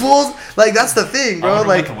mean this fool? Like, that's the thing, bro.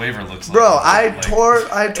 Like, what the waiver looks like. Bro, I tore.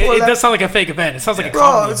 It does sound like a fake event. It sounds like a bro.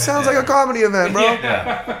 comedy It sounds like a comedy event, bro.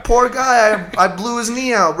 Yeah. Poor guy. I blew his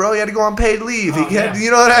knee out, bro. He had to go on paid leave. You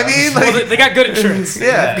know what I mean? Like, well, they got good insurance.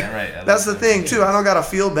 Yeah, right. That's the thing too. I don't gotta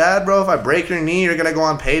feel bad, bro. If I break your knee, you're gonna go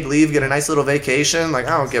on paid leave, get a nice little vacation. Like,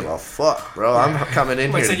 I don't give a fuck, bro. I'm coming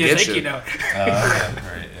in here to get you. Right.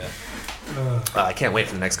 I can't wait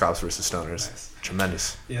for the next Cops versus Stoners. Nice.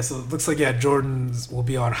 Tremendous. Yeah, so it looks like Jordan's will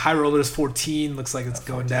be on High Rollers 14. Looks like it's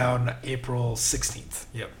going down April 16th.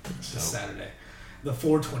 Yep, this Saturday. The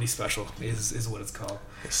 420 special is what it's called.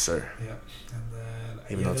 Yes, sir. Yep. And then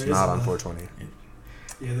even though it's not on 420.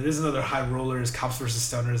 Yeah, there is another High Rollers Cops versus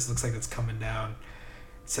Stoners. Looks like it's coming down.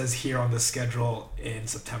 It says here on the schedule in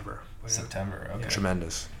September. September. Okay. Yeah.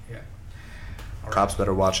 Tremendous. Yeah. Cops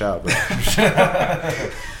better watch out, bro.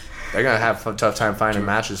 They're gonna have a tough time finding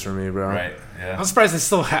matches for me, bro. Right. Yeah. I'm surprised they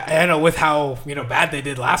still. I know with how bad they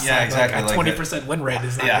did last time. Exactly. Like a 20% win rate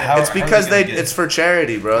is not good. It's because it's for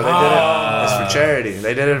charity, bro. They did it. It's for charity.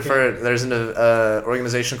 They did it for. There's an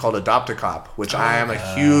organization called Adopt-A-Cop, which I am a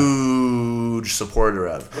huge supporter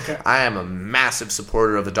of. Okay. I am a massive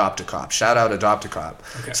supporter of Adopt-A-Cop. Shout out Adopt-A-Cop.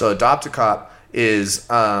 Okay. So Adopt-A-Cop is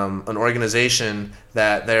an organization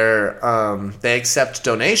that they accept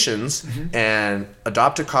donations, and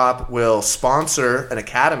Adopt-A-Cop will sponsor an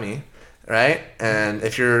academy, right? And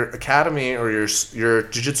if your academy or your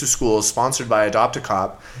jiu-jitsu school is sponsored by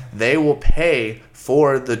Adopt-A-Cop, they will pay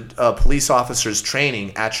for the police officers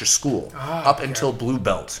training at your school until blue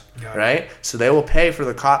belt, right? So they will pay for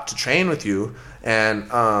the cop to train with you, and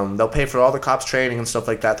they'll pay for all the cops training and stuff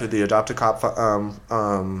like that through the Adopt-A-Cop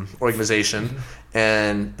organization.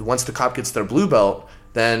 And once the cop gets their blue belt,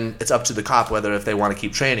 then it's up to the cop whether if they want to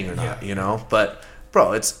keep training or not, you know? But,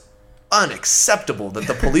 bro, it's unacceptable that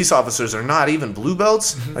the police officers are not even blue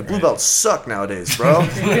belts. Like, blue belts suck nowadays, bro.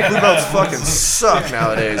 Blue belts fucking suck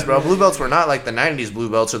nowadays, bro. Blue belts were not like the 90s blue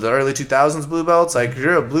belts or the early 2000s blue belts. Like, if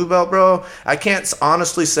you're a blue belt, bro, I can't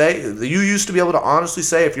honestly say, you used to be able to honestly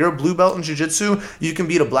say if you're a blue belt in jiu-jitsu, you can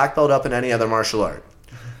beat a black belt up in any other martial art.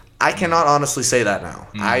 I cannot honestly say that now.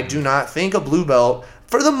 I do not think a blue belt,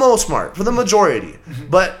 for the most part, for the majority,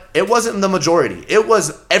 but it wasn't the majority. It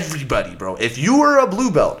was everybody, bro. If you were a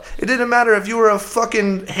blue belt, it didn't matter if you were a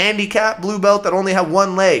fucking handicap blue belt that only had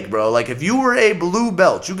one leg, bro. Like, if you were a blue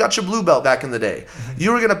belt, you got your blue belt back in the day,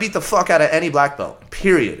 you were going to beat the fuck out of any black belt,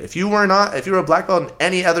 period. If you were a black belt in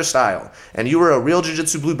any other style, and you were a real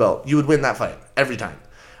jiu-jitsu blue belt, you would win that fight every time.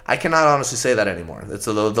 I cannot honestly say that anymore.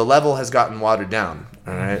 The level has gotten watered down.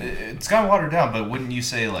 All right, it's gotten watered down, but wouldn't you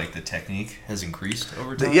say like the technique has increased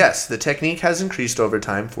over time? Yes, the technique has increased over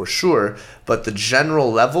time for sure, but the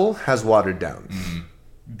general level has watered down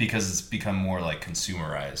because it's become more like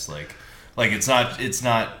consumerized. Like it's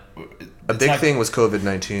not. A big thing was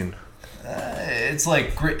COVID-19. it's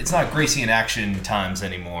like it's not Gracie in action times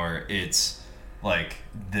anymore. It's like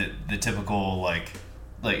the typical like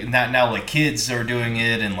now like kids are doing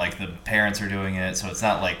it and like the parents are doing it, so it's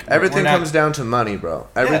not like everything comes down to money, bro.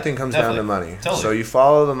 Everything comes down to money. Totally. So you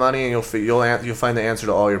follow the money and you'll find the answer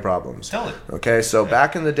to all your problems. Totally. Okay, so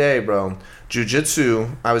back in the day, bro, jiu-jitsu,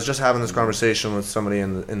 I was just having this conversation with somebody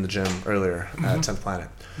in the gym earlier at 10th Planet.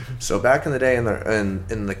 So back in the day, in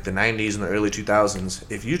like the 90s and the early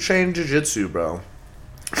 2000s, if you trained jiu-jitsu, bro,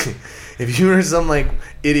 if you were some like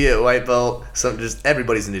idiot white belt,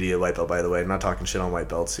 everybody's an idiot white belt, by the way. I'm not talking shit on white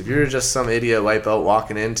belts. If you were just some idiot white belt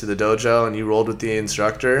walking into the dojo and you rolled with the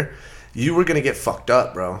instructor, you were gonna get fucked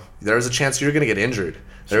up, bro. There was a chance you were gonna get injured.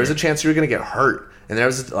 There was a chance you were gonna get hurt. And there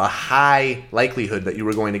was a high likelihood that you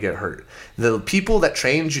were going to get hurt. The people that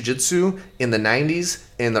trained jiu-jitsu in the 90s,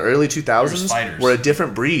 in the early 2000s, were a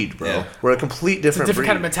different breed, bro. Yeah. We're a complete different breed. It's a different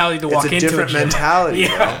kind of mentality to walk into. It's a different mentality,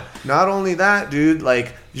 bro. Not only that, dude,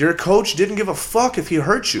 like, your coach didn't give a fuck if he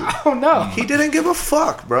hurt you. Oh, no. He didn't give a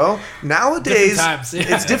fuck, bro. Nowadays,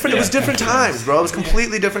 it's different. It was different times, bro. It was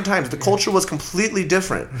completely different times. The culture was completely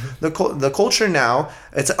different. The culture now,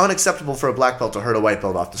 it's unacceptable for a black belt to hurt a white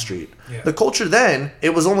belt off the street. Yeah. The culture then,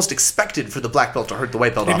 it was almost expected for the black belt to hurt the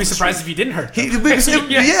white belt off the street. He'd be surprised if he didn't hurt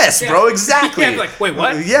them. Yes, bro, exactly. Yeah, like, wait,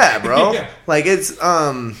 what? Yeah, bro. Like, it's,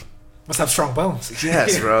 must have strong bones.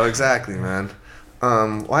 Yes, bro, exactly, man.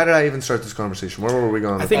 Why did I even start this conversation? Where were we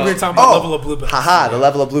going? I think we were talking about the level of blue belts. The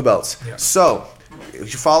level of blue belts. Yeah. So,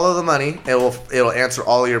 if you follow the money, it'll answer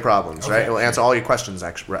all your problems, right? It'll answer all your questions,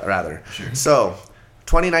 actually, rather. Sure. So,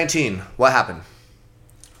 2019, what happened?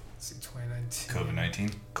 Let's see,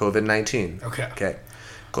 2019. COVID-19. Okay.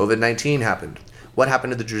 COVID-19 happened. What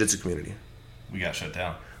happened to the jiu-jitsu community? We got shut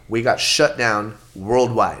down. We got shut down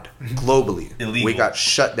worldwide, globally. Illegal. We got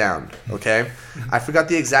shut down, okay? I forgot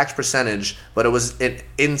the exact percentage, but it was an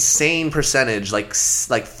insane percentage, like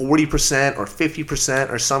 40% or 50%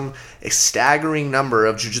 or some staggering number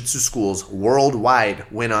of jiu-jitsu schools worldwide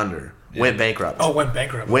went under, went bankrupt. Oh, went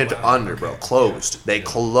bankrupt. Went under, bro. Closed. They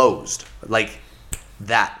closed like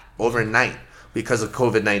that overnight because of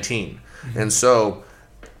COVID-19. And so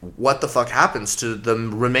what the fuck happens to the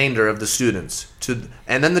remainder of the students?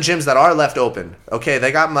 And then the gyms that are left open, okay,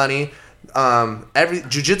 they got money. Every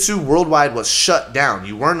jiu-jitsu worldwide was shut down.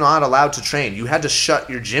 You were not allowed to train. You had to shut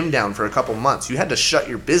your gym down for a couple months. You had to shut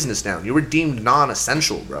your business down. You were deemed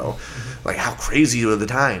non-essential, bro. Like, how crazy were the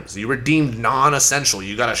times? You were deemed non-essential.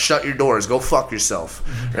 You gotta shut your doors. Go fuck yourself,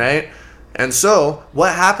 right? And so,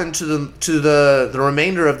 what happened to the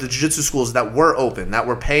remainder of the jiu-jitsu schools that were open, that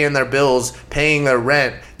were paying their bills, paying their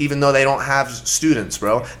rent, even though they don't have students,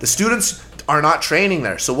 bro? The students are not training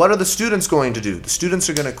there. So what are the students going to do? The students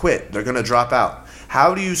are going to quit. They're going to drop out.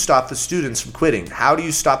 How do you stop the students from quitting? How do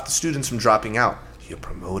you stop the students from dropping out? You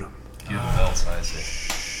promote them. Give them belts, I say.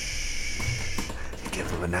 You give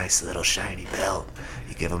them a nice little shiny belt.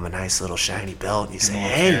 You give them a nice little shiny belt, and you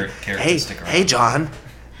say, hey, John,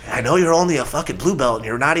 I know you're only a fucking blue belt, and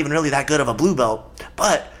you're not even really that good of a blue belt,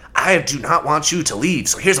 but I do not want you to leave,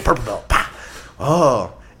 so here's a purple belt. Bah!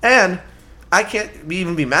 Oh, and I can't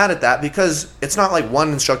even be mad at that because it's not like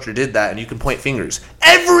one instructor did that and you can point fingers.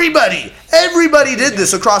 Everybody did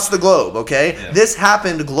this across the globe, okay? Yeah. This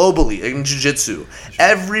happened globally in jiu-jitsu.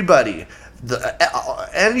 Everybody.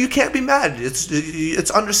 And you can't be mad. It's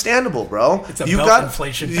understandable, bro. It's a belt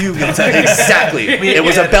inflation. Exactly. It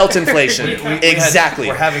was a belt inflation. Exactly.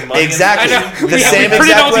 We're having money. Exactly. The same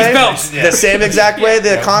exact way. The same exact way.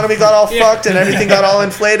 The economy got all fucked and everything got all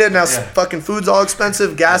inflated. Now fucking food's all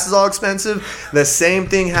expensive. Gas is all expensive. The same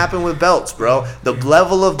thing happened with belts, bro. The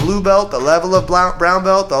level of blue belt, the level of brown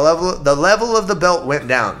belt, the level of the belt went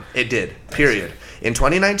down. It did. Period. In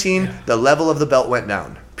 2019, the level of the belt went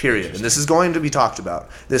down. Period. And this is going to be talked about.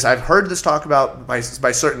 I've heard this talked about by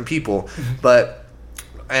certain people, but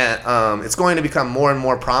it's going to become more and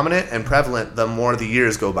more prominent and prevalent the more the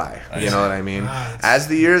years go by. You know what I mean? As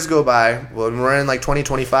the years go by, when we're in like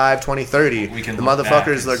 2025, 2030, the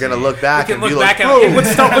motherfuckers are going to look back and be like, oh,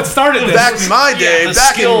 what started this? Back in my day,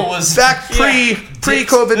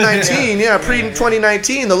 pre-COVID-19,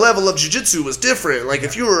 pre-2019, the level of jiu-jitsu was different. Like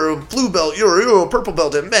if you were a blue belt, you were a purple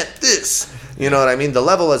belt, it meant this. You know what I mean? The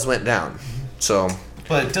level has went down. So,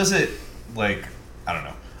 but does it, like, I don't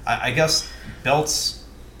know. I guess belts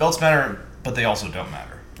matter, but they also don't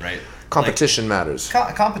matter, right? Competition matters.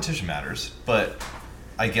 Competition matters, but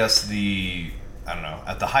I guess at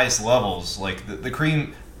the highest levels, like the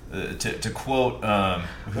cream, to quote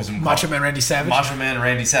Macho Man Randy Savage. Macho Man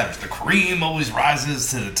Randy Savage. The cream always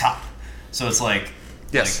rises to the top. So it's like,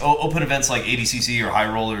 yes. Like open events like ADCC or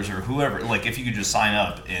High Rollers or whoever. Like if you could just sign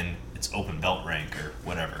up in its open belt rank or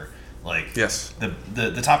whatever, Like yes,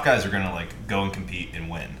 the top guys are gonna like go and compete and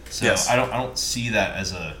win. So yes. I don't see that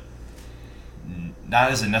as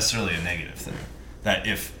not as necessarily a negative thing. That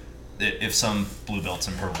if some blue belts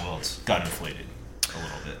and purple belts got inflated a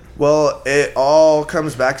little bit. Well, it all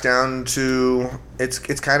comes back down to it's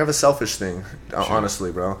kind of a selfish thing,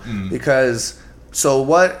 honestly, bro. Because so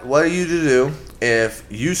what are you to do if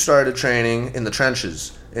you started training in the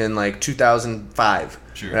trenches in like 2005,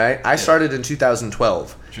 right? I started in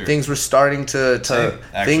 2012. Sure. Things were starting to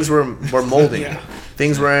things were molding. Yeah.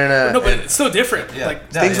 Things were in a... No, but it's still different. Yeah. Like,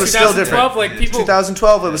 things were still different. Like people,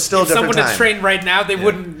 2012, it was still a different time. If someone had trained right now, they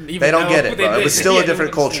wouldn't even They don't get it, bro. It was still a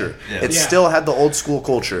different culture. Yeah. It still had the old school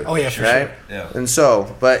culture. Oh, yeah, for right? sure. Yeah. And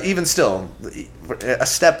so, but even still, a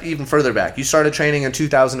step even further back. You started training in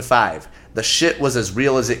 2005. The shit was as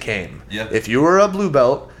real as it came. Yeah. If you were a blue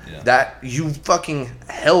belt, that you fucking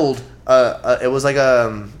held... it was like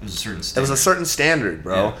it was a certain standard,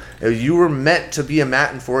 bro. Yeah. You were meant to be a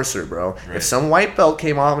mat enforcer, bro. Right. If some white belt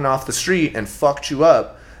came off the street and fucked you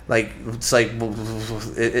up, like it's like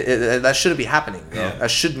that shouldn't be happening. Bro. Yeah.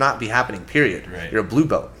 That should not be happening. Period. Right. You're a blue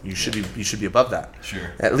belt. You should be above that.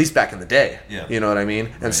 Sure. At least back in the day. Yeah. You know what I mean?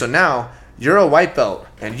 And so now you're a white belt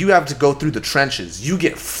and you have to go through the trenches. You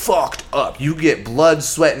get fucked up. You get blood,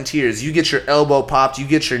 sweat, and tears. You get your elbow popped. You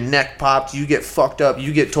get your neck popped. You get fucked up.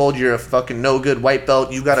 You get told you're a fucking no good white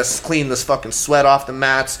belt. You got to clean this fucking sweat off the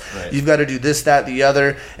mats. Right. You've got to do this, that, the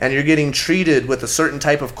other. And you're getting treated with a certain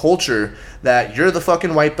type of culture that you're the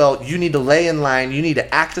fucking white belt. You need to lay in line. You need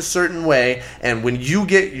to act a certain way. And when you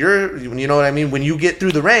get you know what I mean? When you get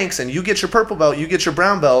through the ranks and you get your purple belt, you get your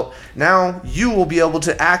brown belt, now you will be able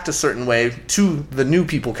to act a certain way to the new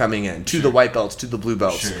people coming in, to the white belts, to the blue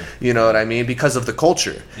belts. Sure. You know what I mean? Because of the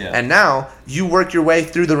culture. Yeah. And now you work your way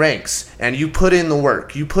through the ranks and you put in the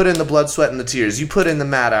work. You put in the blood, sweat, and the tears. You put in the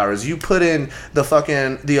mat hours. You put in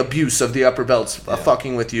the abuse of the upper belts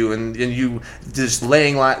fucking with you and you just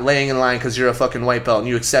laying in line because you're a fucking white belt and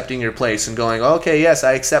you accepting your place and going, okay, yes,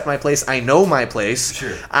 I accept my place. I know my place.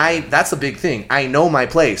 Sure. That's a big thing. I know my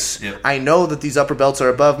place. Yep. I know that these upper belts are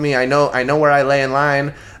above me. I know where I lay in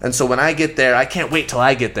line. And so when I get there, I can't wait till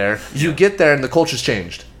I get there. You get there and the culture's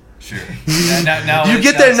changed. Sure. Now you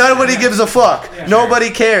get there, nobody gives a fuck. Yeah.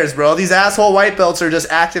 Nobody cares, bro. These asshole white belts are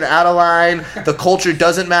just acting out of line. The culture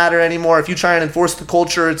doesn't matter anymore. If you try and enforce the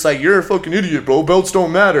culture, it's like, you're a fucking idiot, bro. Belts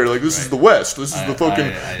don't matter. Like, this is the West. This is the fucking...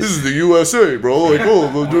 this is the USA, bro. Like,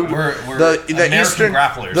 we're the Eastern...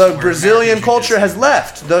 grapplers. The Brazilian culture has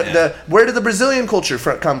left. Where did the Brazilian culture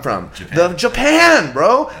come from? Japan,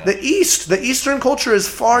 bro. Yeah. The Eastern culture is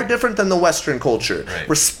far different than the Western culture. Right.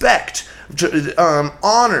 Respect.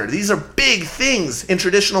 Honor. These are big things in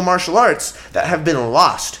traditional martial arts that have been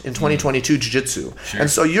lost in 2022 jiu-jitsu. Sure. And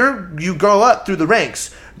so you grow up through the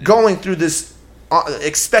ranks, going through this,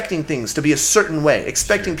 expecting things to be a certain way,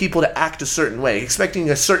 expecting people to act a certain way, expecting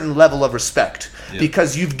a certain level of respect,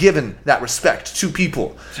 because you've given that respect to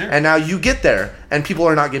people. Sure. And now you get there and people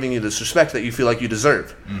are not giving you this respect that you feel like you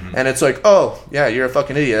deserve. And it's like, oh, yeah, you're a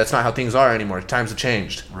fucking idiot. That's not how things are anymore. Times have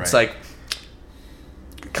changed. Right. It's like,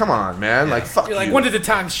 come on, man. Like, fuck you're like, you. when did the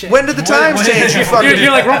times change? When did the times change? You fucking...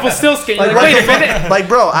 You're like Rumpelstiltskin. You're like, wait a minute. Like,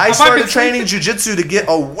 bro, I started training jiu-jitsu to get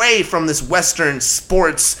away from this Western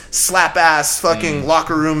sports slap-ass fucking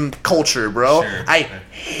locker room culture, bro. Sure. I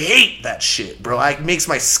hate that shit, bro. It makes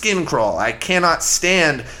my skin crawl. I cannot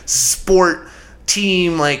stand sport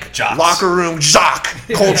team, like, Jocks. locker room jock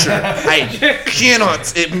culture. I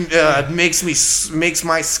cannot. It makes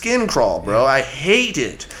my skin crawl, bro. I hate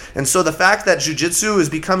it. And so the fact that jiu-jitsu is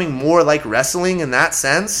becoming more like wrestling in that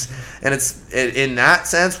sense, and it's in that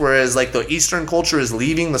sense, whereas like the Eastern culture is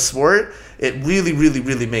leaving the sport, it really, really,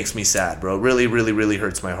 really makes me sad, bro. Really, really, really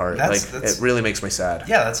hurts my heart. It really makes me sad.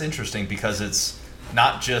 Yeah, that's interesting because it's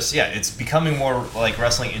not just, it's becoming more like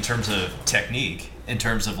wrestling in terms of technique, in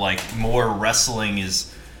terms of like more wrestling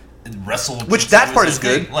is which that part is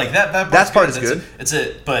good. Like that part is good.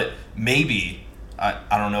 But maybe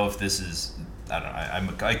I don't know if this is,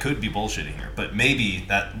 I could be bullshitting here, but maybe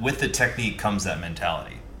that with the technique comes that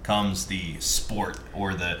mentality, comes the sport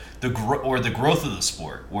or the growth of the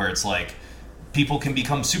sport, where it's like people can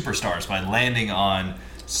become superstars by landing on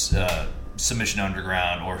submission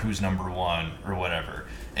underground or who's number one or whatever.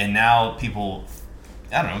 And now people,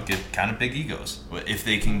 I don't know, get kind of big egos if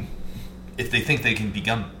they think they can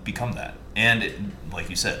become that. And like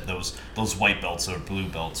you said, those white belts or blue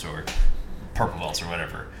belts or purple belts or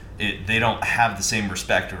whatever, they don't have the same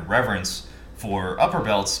respect or reverence for upper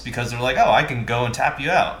belts because they're like, oh, I can go and tap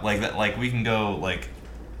you out like that. Like we can go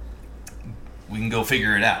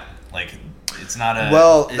figure it out. Like It's not a.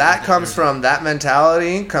 Well, that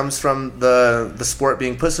mentality comes from the sport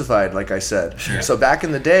being pussified, like I said. Sure. So back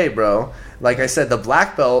in the day, bro, like I said, the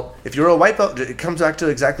black belt, if you're a white belt, it comes back to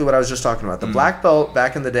exactly what I was just talking about. The black belt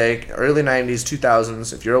back in the day, early 90s,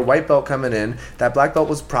 2000s, if you're a white belt coming in, that black belt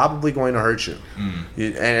was probably going to hurt you.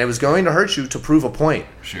 And it was going to hurt you to prove a point,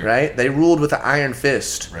 right? They ruled with an iron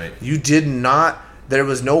fist. Right. You did not... There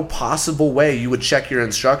was no possible way you would check your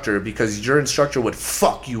instructor because your instructor would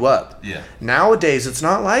fuck you up. Yeah. Nowadays, it's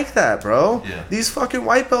not like that, bro. Yeah. These fucking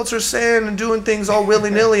white belts are saying and doing things all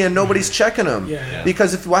willy-nilly and nobody's checking them. Yeah.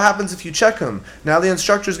 Because what happens if you check them? Now the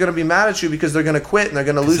instructor's going to be mad at you because they're going to quit and they're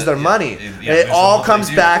going to lose their money. It all comes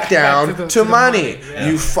back down to money. Yeah.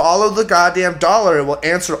 You follow the goddamn dollar. It will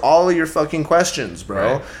answer all of your fucking questions,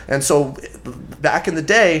 bro. Right. And so back in the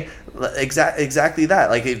day, exactly that.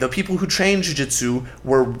 Like the people who trained jiu-jitsu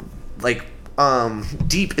were like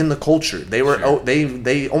deep in the culture. They were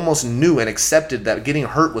they almost knew and accepted that getting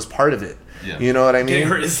hurt was part of it. Yeah. You know what I mean? Getting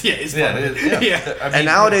hurt is part of it. Yeah. I mean, And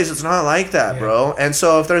nowadays it's not like that, bro. And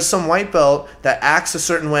so if there's some white belt that acts a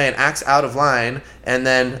certain way and acts out of line, and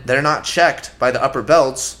then they're not checked by the upper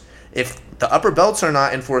belts, if the upper belts are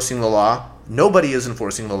not enforcing the law, nobody is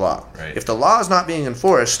enforcing the law. Right. If the law is not being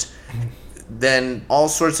enforced, then all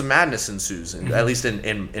sorts of madness ensues. And at least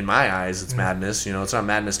in my eyes, it's madness. You know, it's not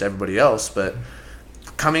madness to everybody else, but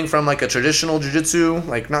coming from like a traditional jiu-jitsu,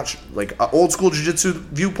 like not like an old school jiu-jitsu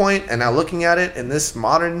viewpoint, and now looking at it in this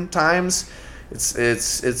modern times, it's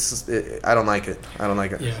I don't like it. I don't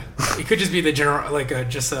like it. Yeah, it could just be the general, like a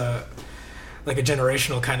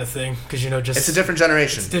generational kind of thing, because it's a different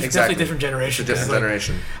generation. It's definitely a different generation. It's a different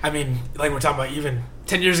generation. I mean, like we're talking about, even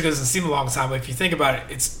 10 years ago doesn't seem a long time, but if you think about it,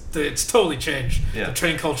 it's totally changed. Yeah. The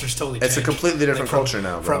training culture's totally changed. It's a completely different culture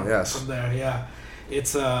now, bro. From there, yeah.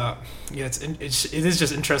 It is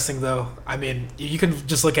just interesting though. I mean, you can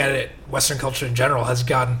just look at it. Western culture in general has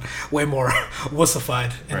gotten way more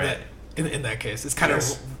wussified in that case. It's kind of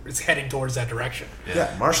it's heading towards that direction.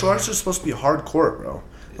 Yeah, martial arts are supposed to be hardcore, bro.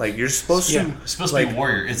 Like you're supposed to. It's supposed to be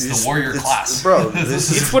warrior. It's the warrior class, bro.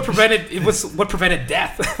 It's what prevented. It was what prevented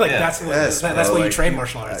death. That's why you train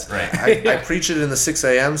martial arts. Right. I preach it in the 6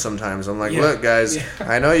 a.m. sometimes. I'm like, look, guys.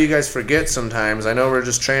 I know you guys forget sometimes. I know we're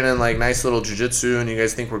just training like nice little jiu-jitsu, and you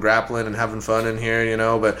guys think we're grappling and having fun in here,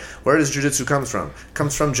 But where does jiu-jitsu comes from? It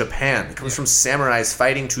comes from Japan. It comes from samurais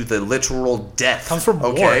fighting to the literal death. It comes from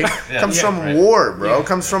war. Comes from war, bro. It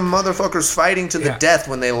comes from motherfuckers fighting to the death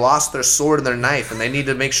when they lost their sword and their knife, and they need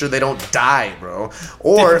to make sure they don't die, bro.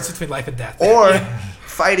 Or difference between life and death. Or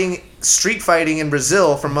street fighting in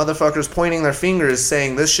Brazil from motherfuckers pointing their fingers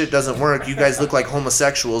saying this shit doesn't work. You guys look like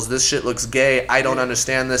homosexuals. This shit looks gay. I don't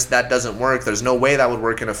understand this. That doesn't work. There's no way that would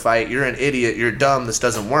work in a fight. You're an idiot. You're dumb. This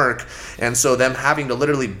doesn't work. And so them having to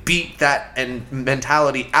literally beat that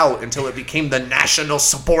mentality out until it became the national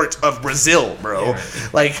sport of Brazil, bro.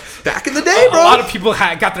 Like back in the day, bro. A lot of people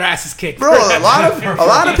got their asses kicked. Bro, a lot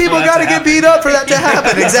of people got to get beat up for that to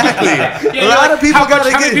happen. Exactly. A lot of people got to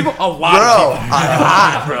get. A lot of people. A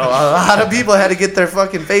lot, bro. A lot of people had to get their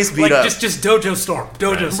fucking face beat up. Just Dojo Storm.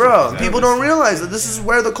 Bro, people don't realize that this is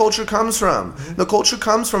where the culture comes from. The culture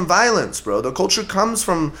comes from violence, bro. The culture comes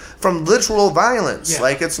from literal violence. Yeah.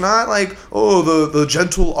 Like, it's not like, the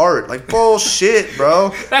gentle art. Like, bullshit,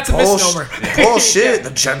 bro. That's a misnomer. Bullshit,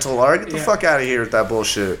 the gentle art. Get the fuck out of here with that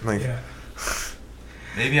bullshit. Like,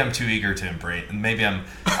 maybe I'm too eager to embrace. Maybe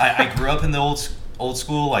I grew up in the old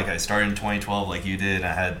school. Like, I started in 2012 like you did.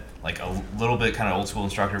 I had like a little bit kind of old school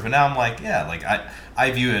instructor, but now I'm like,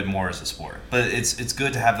 I view it more as a sport. But it's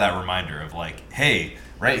good to have that reminder of like, hey,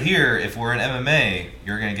 right here, if we're in MMA,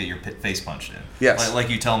 you're gonna get your face punched in. Yes.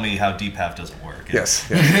 Like you tell me how deep half doesn't work. And, yes.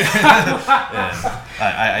 and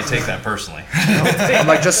I take that personally. I'm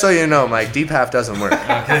like, just so you know, Mike, deep half doesn't work.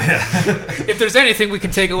 If there's anything we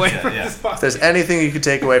can take away from this podcast. If there's anything you can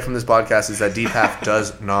take away from this podcast is that deep half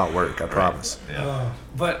does not work. I promise. Yeah.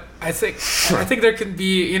 But I think there can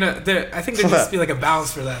be, I think there needs to be like a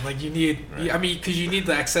balance for that. Like you need, because you need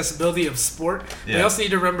the accessibility of sport. Yeah. You also need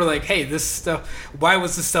to remember, like, hey, this stuff. Why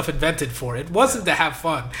was this stuff invented for? It wasn't to have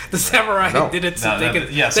fun. The samurai did it so they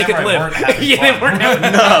could live. They weren't having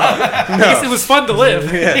fun. No. I guess it was fun to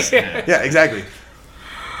live. Yes. Yeah, exactly.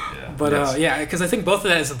 Yeah. But because I think both of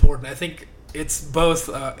that is important. I think it's both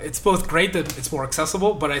great that it's more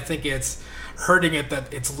accessible, but I think it's hurting it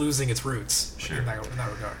that it's losing its roots in that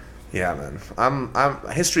regard. Yeah, man.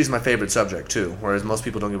 History is my favorite subject too. Whereas most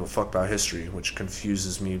people don't give a fuck about history, which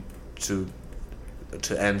confuses me to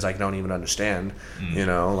ends I don't even understand.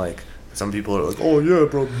 Like some people are like, "Oh yeah,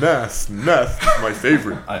 bro, math, my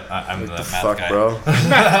favorite." I'm the math fuck, guy, bro. I'm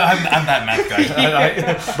that math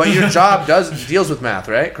guy. But your job deals with math,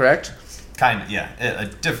 right? Correct? a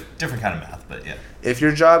different kind of math, but yeah. If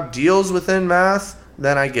your job deals within math,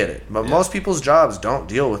 then I get it. But most people's jobs don't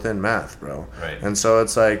deal within math, bro. Right. And so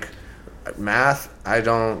it's like math. I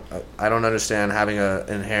don't understand having a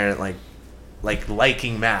inherent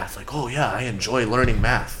liking math. Like, oh yeah, I enjoy learning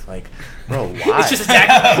math. Like, bro, why? It's just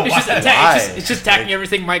attacking. It's just attacking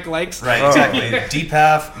everything Mike likes. Right. Exactly.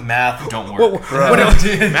 DPath, math don't work. What else?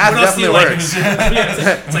 Math definitely works.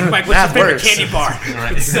 It's like, Mike, what's your favorite candy bar?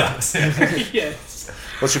 Right. It sucks. Yes.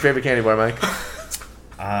 What's your favorite candy bar, Mike?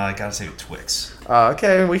 I gotta say Twix.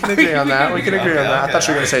 Okay, we can agree on that. We can agree on that. I thought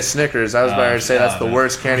you were going to say Snickers. I was about to say that's the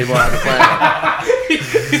worst candy bar on the planet.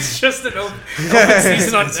 It's just an open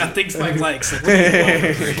season on things Mike likes. Like,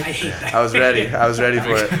 I hate that. I was ready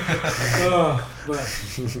for it.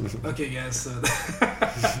 Okay, guys. So,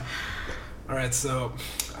 all right. So,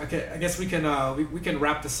 okay, I guess we can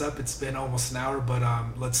wrap this up. It's been almost an hour, but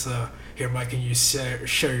let's here, Mike. Can you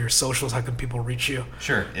share your socials? How can people reach you?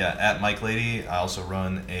 Sure. Yeah, at Mike Lady. I also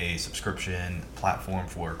run a subscription platform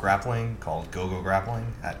for grappling called GoGo Grappling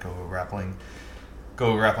at GoGo Grappling.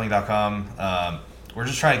 GoGoGrappling.com. We're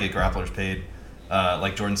just trying to get grapplers paid.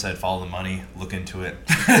 Like Jordan said, follow the money. Look into it.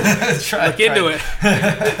 Look into it.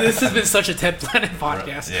 This has been such a Ted Planet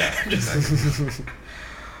podcast. Yeah. Exactly.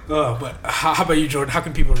 But how about you, Jordan? How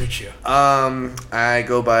can people reach you? I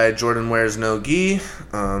go by Jordan Wears No Gi.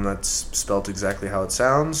 That's spelt exactly how it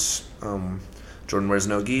sounds. Jordan Wears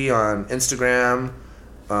No Gi on Instagram.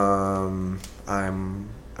 I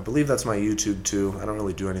believe that's my YouTube too. I don't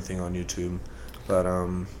really do anything on YouTube, but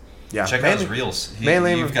yeah. Check out his reels.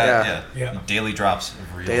 You've got daily drops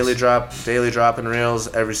of reels. Daily drop in reels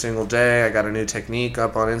every single day. I got a new technique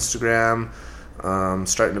up on Instagram.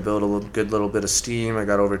 Starting to build a good little bit of steam. I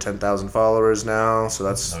got over 10,000 followers now, so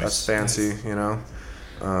that's fancy, nice. You know.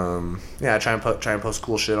 I try and post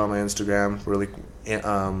cool shit on my Instagram. Really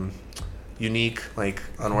unique, like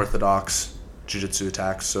unorthodox jiu-jitsu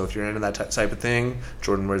attacks. So if you're into that type of thing,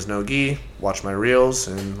 Jordan Wears No Gi. Watch my reels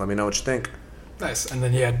and let me know what you think. Nice. And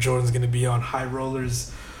then Jordan's gonna be on High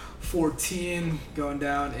Rollers 14 going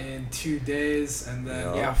down in 2 days, and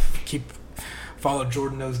then follow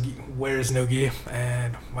Jordan Wears No Gi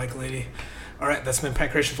and Mike Lady. All right, that's been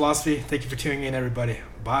Pancration Philosophy. Thank you for tuning in, everybody.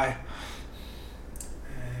 Bye.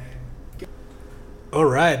 All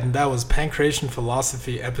right, and that was Pancration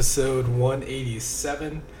Philosophy, episode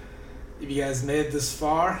 187. If you guys made it this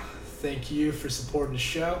far, thank you for supporting the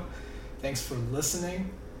show. Thanks for listening.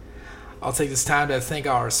 I'll take this time to thank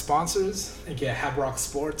our sponsors. Thank you, Habrock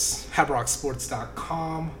Sports,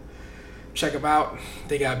 habrocksports.com. Check them out.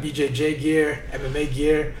 They got BJJ gear, MMA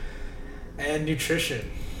gear, and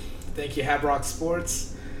nutrition. Thank you, Habrock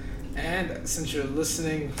Sports. And since you're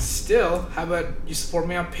listening still, how about you support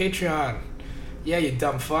me on Patreon? Yeah, you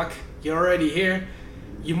dumb fuck. You're already here.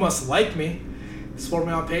 You must like me. Support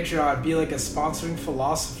me on Patreon. Be like a sponsoring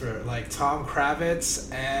philosopher like Tom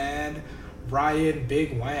Kravitz and Ryan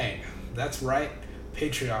Big Wang. That's right,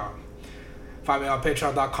 Patreon. Find me on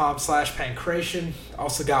patreon.com/pancration.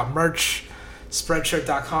 Also got merch,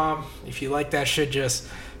 spreadshirt.com. If you like that shit, just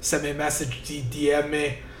send me a message, DM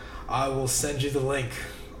me. I will send you the link.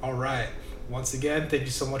 All right. Once again, thank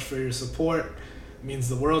you so much for your support. It means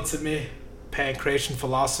the world to me. Pancration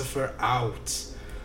Philosopher out.